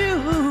with you.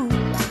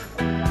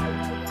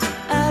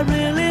 I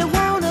really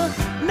want to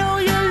know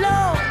you,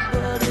 Lord,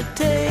 but it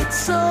takes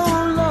so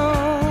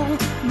long,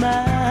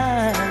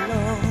 my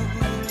Lord.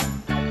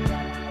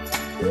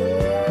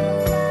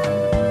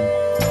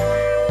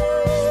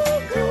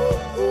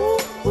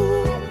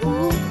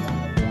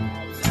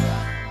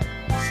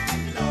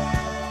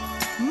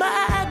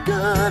 My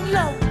good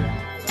Lord.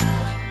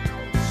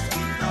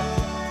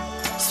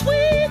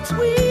 Sweet,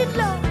 sweet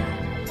Lord,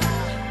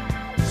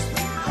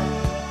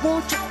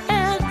 won't you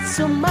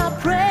answer my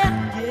prayer?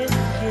 Yeah,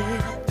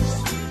 yeah.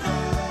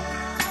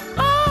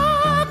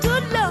 Oh,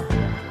 good Lord,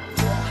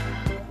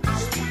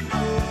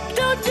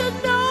 don't you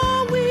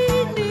know we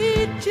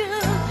need you,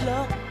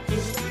 Lord,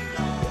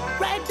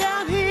 right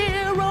down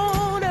here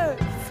on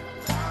earth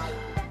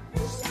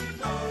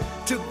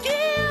to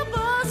give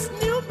us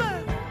new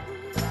birth.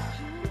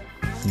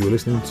 You're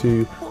listening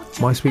to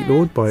My Sweet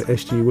Lord by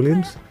S.G.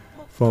 Williams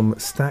from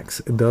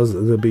Stax Does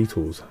the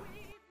Beatles.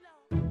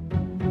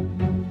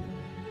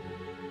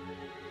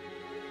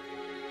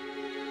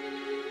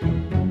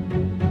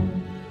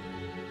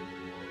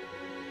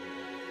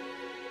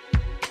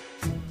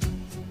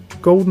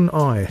 Golden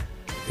Eye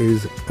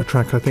is a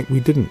track I think we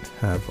didn't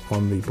have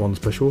on the Bond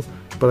special,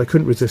 but I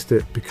couldn't resist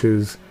it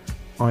because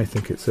I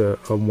think it's a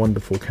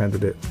wonderful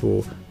candidate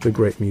for the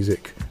great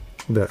music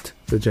that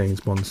the James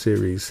Bond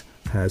series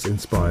has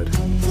inspired.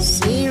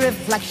 See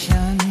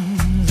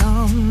reflections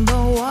on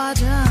the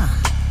water,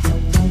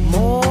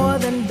 more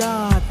than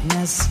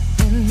darkness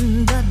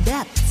in the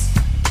depths.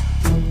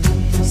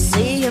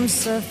 See him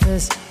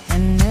surface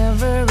in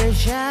every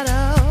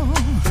shadow.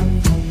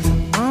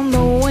 On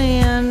the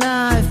wind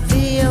I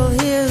feel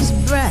his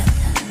breath.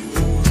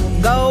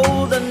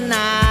 Golden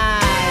eye,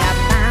 I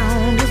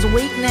found his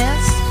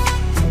weakness.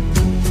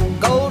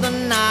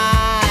 Golden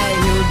eye,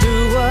 he'll do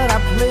what I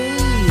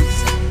please.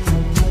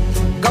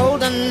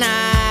 Golden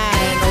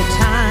eye, no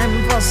time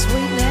for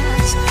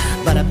sweetness,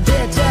 but a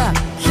bitter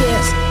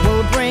kiss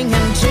will bring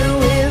him to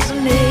his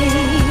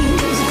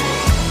knees.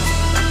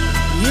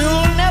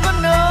 You'll never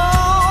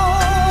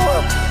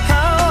know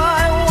how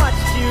I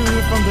watched you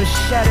from the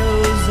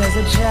shadows as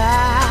a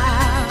child.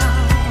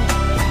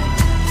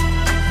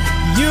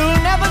 You'll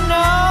never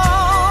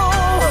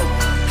know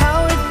how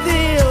it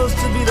feels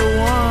to be the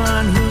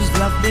one who's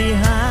left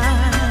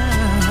behind.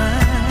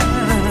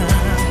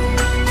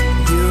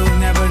 You'll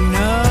never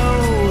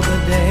know the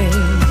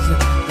days,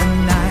 the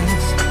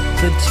nights,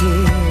 the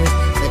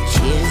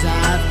tears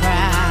I've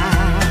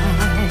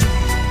cried.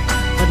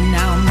 But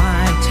now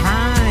my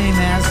time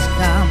has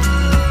come,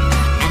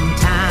 and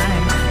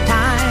time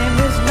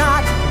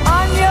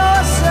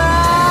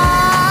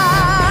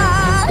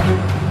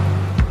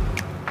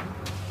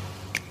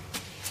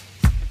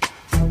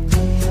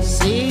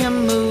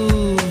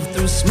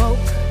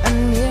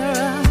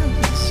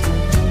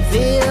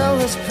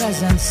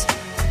presence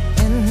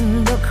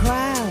in the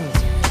crowd.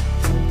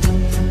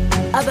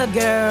 Other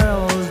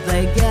girls,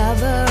 they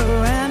gather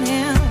around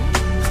him.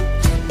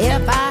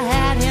 If I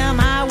had him,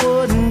 I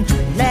wouldn't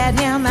let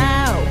him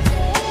out.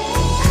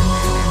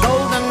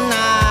 Golden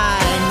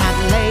eye, not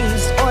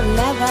lace or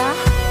leather.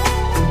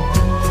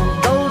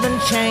 Golden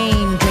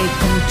chain, take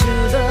him to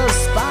the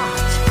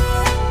spot.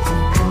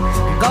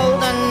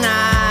 Golden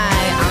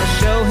eye, I'll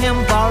show him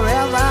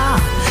forever.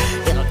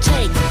 It'll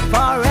take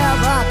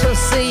forever to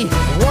see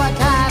what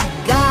I've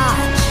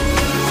got.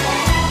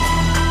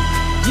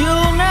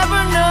 You'll never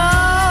know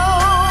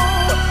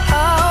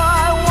how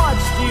I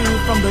watched you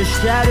from the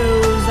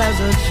shadows as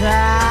a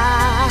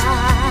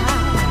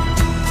child.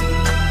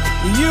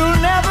 You'll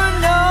never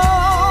know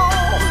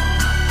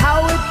how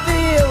it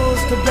feels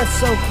to get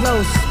so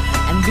close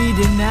and be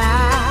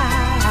denied.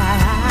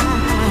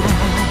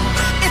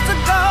 It's a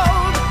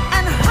gold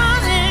and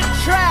honey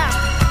trap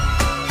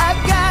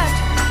I've got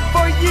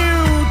for you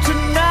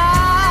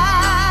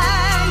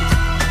tonight.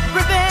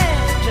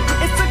 Revenge,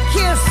 it's a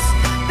kiss.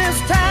 This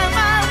time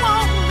I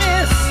won't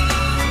miss.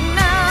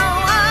 Now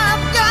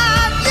I've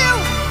got you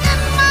in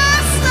my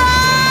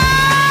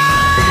sight.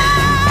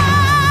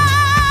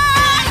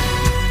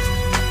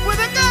 With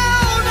a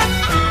golden eye.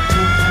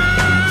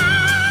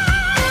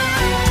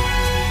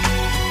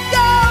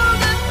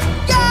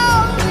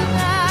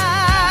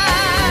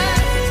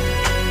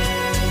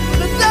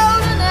 With a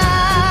golden eye.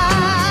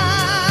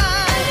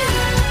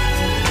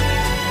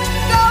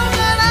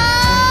 Golden eye.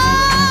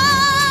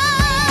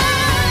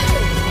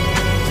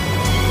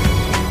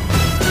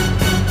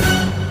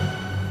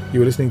 You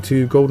were listening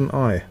to Golden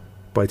Eye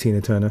by Tina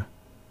Turner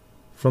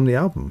from the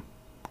album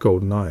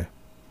Golden Eye.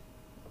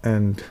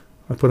 And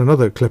I put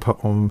another clip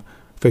up on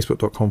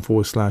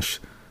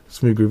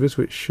facebook.com/smoothgroovers,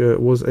 which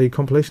was a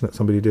compilation that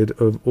somebody did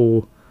of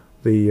all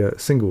the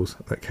singles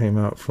that came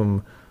out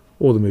from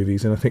all the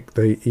movies. And I think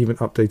they even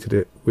updated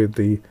it with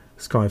the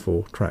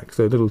Skyfall track.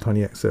 So little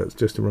tiny excerpts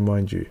just to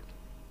remind you.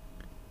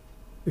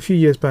 A few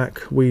years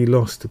back we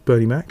lost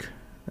Bernie Mac,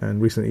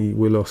 and recently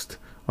we lost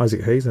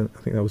Isaac Hayes, and I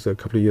think that was a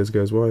couple of years ago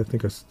as well. I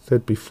think I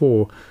said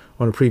before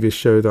on a previous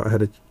show that I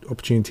had an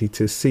opportunity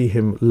to see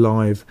him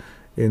live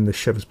in the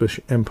Shepherd's Bush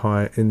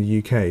Empire in the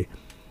UK.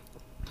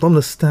 From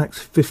the Stax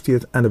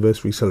 50th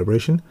anniversary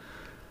celebration,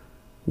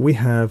 we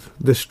have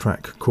this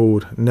track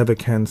called Never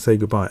Can Say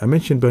Goodbye. I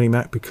mentioned Bernie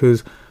Mac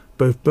because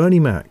both Bernie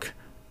Mac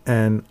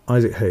and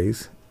Isaac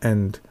Hayes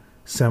and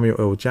Samuel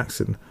L.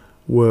 Jackson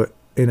were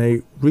in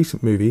a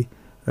recent movie,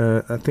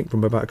 I think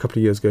from about a couple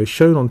of years ago,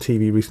 shown on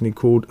TV recently,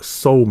 called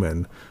Soul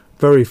Men.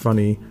 Very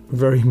funny,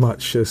 very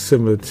much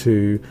similar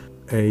to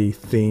a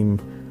theme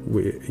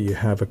where you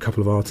have a couple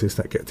of artists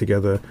that get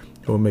together,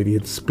 or maybe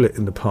had split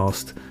in the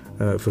past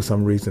for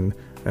some reason,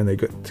 and they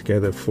get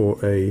together for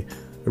a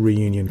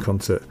reunion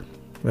concert.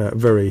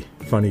 Very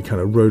funny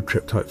kind of road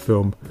trip type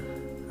film,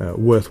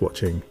 worth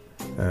watching.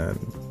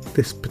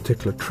 This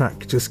particular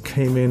track just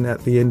came in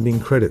at the ending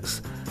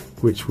credits,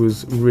 which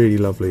was really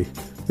lovely.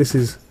 This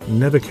is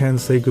Never Can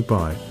Say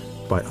Goodbye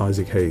by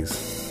Isaac Hayes.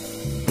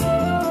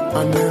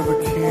 I never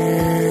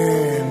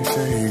can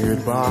say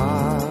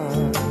goodbye.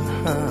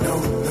 No.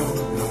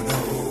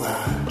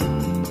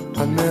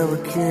 I never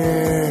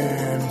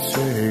can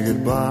say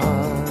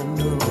goodbye,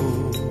 no.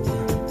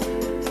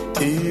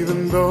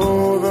 Even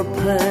though the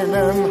pain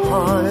and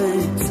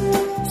heartache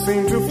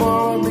seem to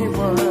follow me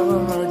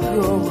wherever I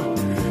go,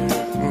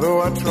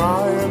 though I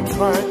try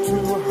to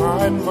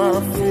hide my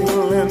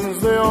feelings,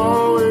 they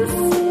always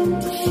seem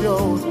to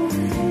show.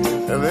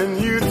 And then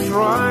you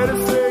try to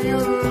say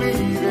you're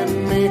leaving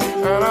me,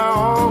 and I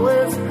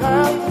always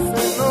have to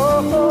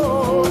say no.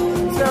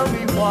 Tell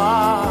me why.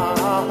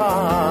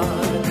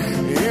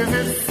 Is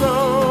it so?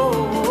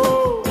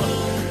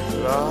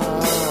 I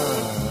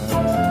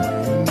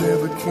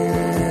never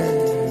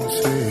can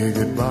say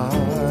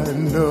goodbye,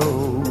 no.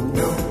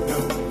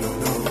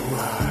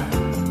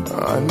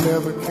 I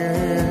never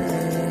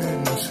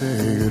can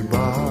say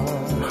goodbye.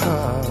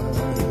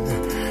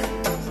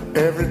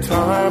 Every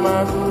time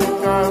I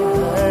think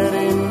I've had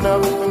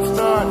enough and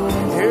start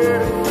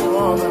heading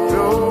for the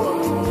door,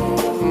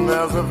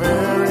 there's a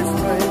very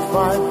strange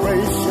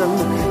vibration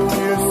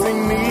piercing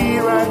me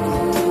right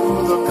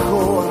through the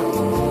core.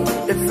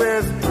 It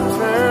says,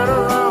 turn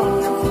around,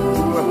 you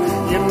fool.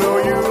 You know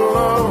you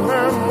love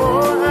her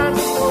more and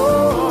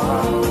more.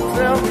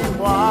 Tell me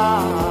why.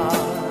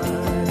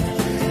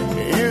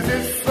 Is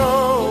it so?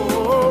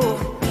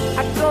 I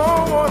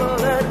don't want to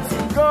let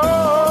you go.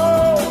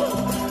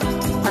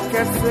 I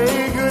can't say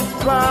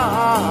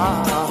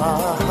goodbye.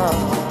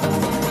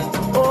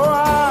 Oh,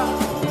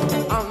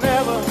 I'll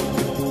never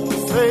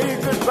say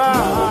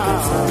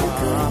goodbye.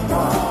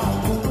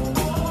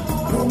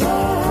 No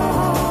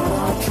matter I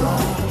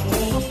try.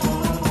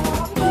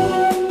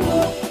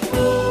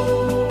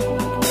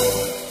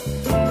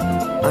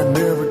 I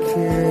never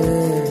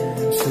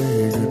can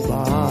say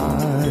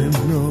goodbye.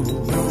 No.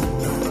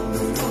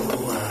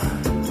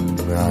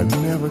 I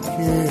never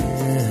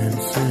can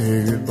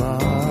say goodbye.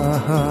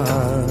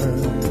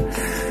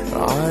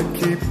 I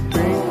keep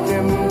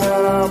thinking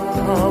that I'm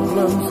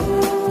problems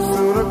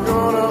soon are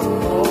gonna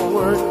all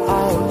work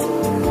out.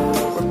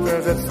 But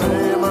there's that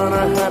same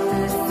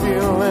unhappy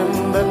feeling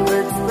that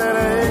makes that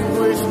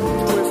anguish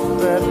twist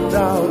that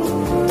doubt.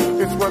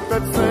 It's what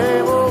that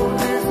same old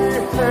easy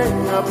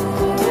hang-up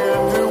can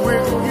do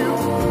with you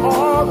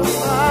all the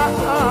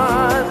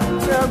time.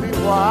 Tell me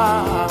why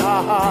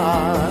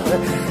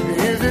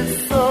is it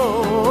so?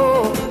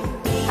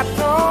 I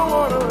don't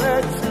want to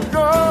let you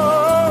go.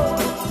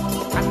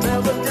 I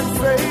never can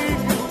say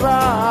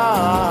goodbye.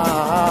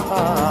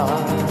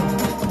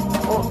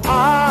 Oh,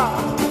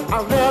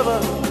 I'll never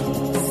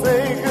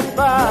say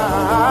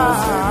goodbye.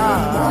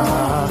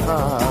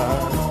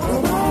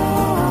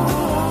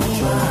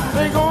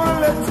 They're gonna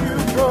let you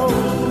go.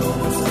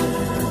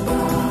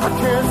 I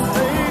can't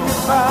say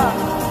goodbye.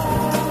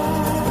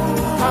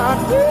 I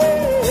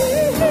need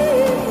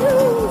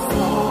you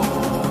so.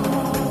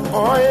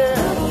 Oh yeah.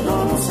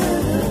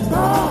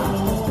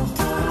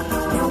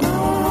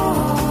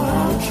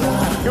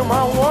 You're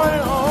my one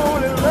and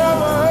only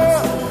lover.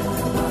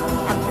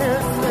 I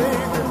can't say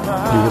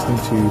goodbye. You're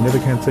listening to Never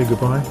Can Say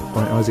Goodbye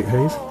by Isaac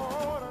Hayes.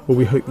 Well,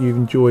 we hope you've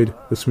enjoyed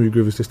the Smooth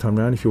Groovers this time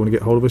round. If you want to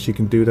get hold of us, you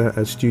can do that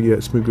at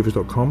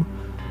studio@smoothgroovers.com.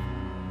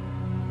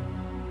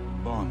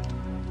 Bond.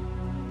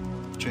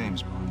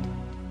 James Bond.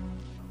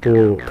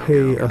 Or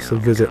pay us a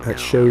visit at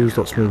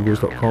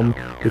shows.smoothgroovers.com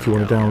if you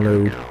want to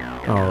download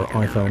our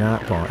iPhone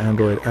app, our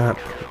Android app,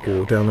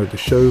 or download the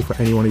show for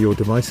any one of your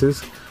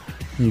devices.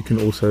 You can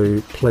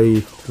also play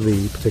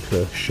the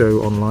particular show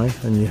online,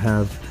 and you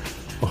have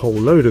a whole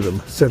load of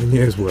them, 7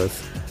 years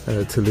worth,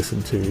 to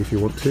listen to if you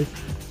want to.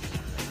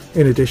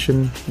 In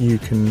addition, you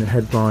can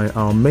head by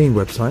our main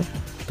website,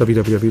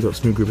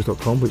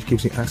 www.smoothgroovers.com, which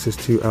gives you access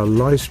to our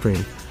live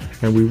stream,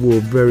 and we will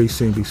very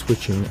soon be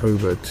switching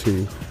over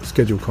to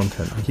scheduled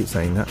content. I keep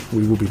saying that,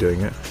 we will be doing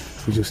it.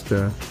 We've just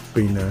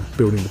been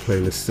building the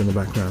playlists in the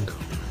background.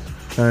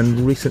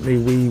 And recently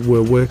we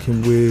were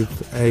working with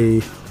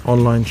a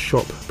online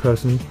shop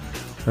person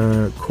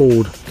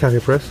called Cafe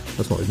Press.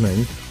 That's not his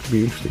name. It'd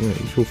be interesting, isn't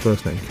it? It's your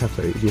first name,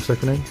 Cafe. Is your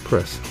second name?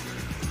 Press.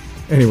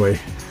 Anyway,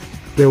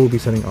 they will be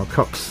selling our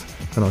cups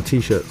and our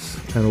t-shirts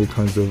and all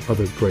kinds of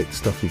other great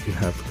stuff you can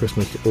have for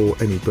Christmas or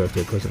any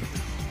birthday present.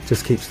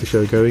 Just keeps the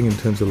show going in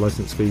terms of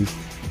license fees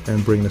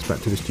and bringing us back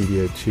to the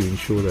studio to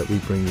ensure that we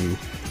bring you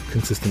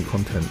consistent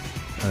content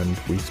and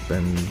we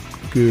spend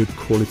good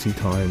quality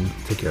time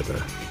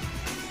together.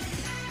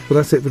 Well,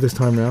 that's it for this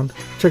time round.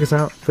 Check us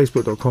out,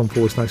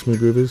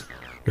 facebook.com/smoothgroovers.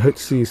 We hope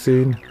to see you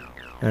soon,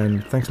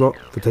 and thanks a lot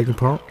for taking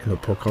part in the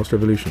podcast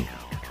revolution.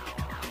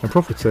 And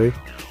prophets say,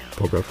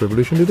 podcast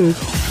revolution it is.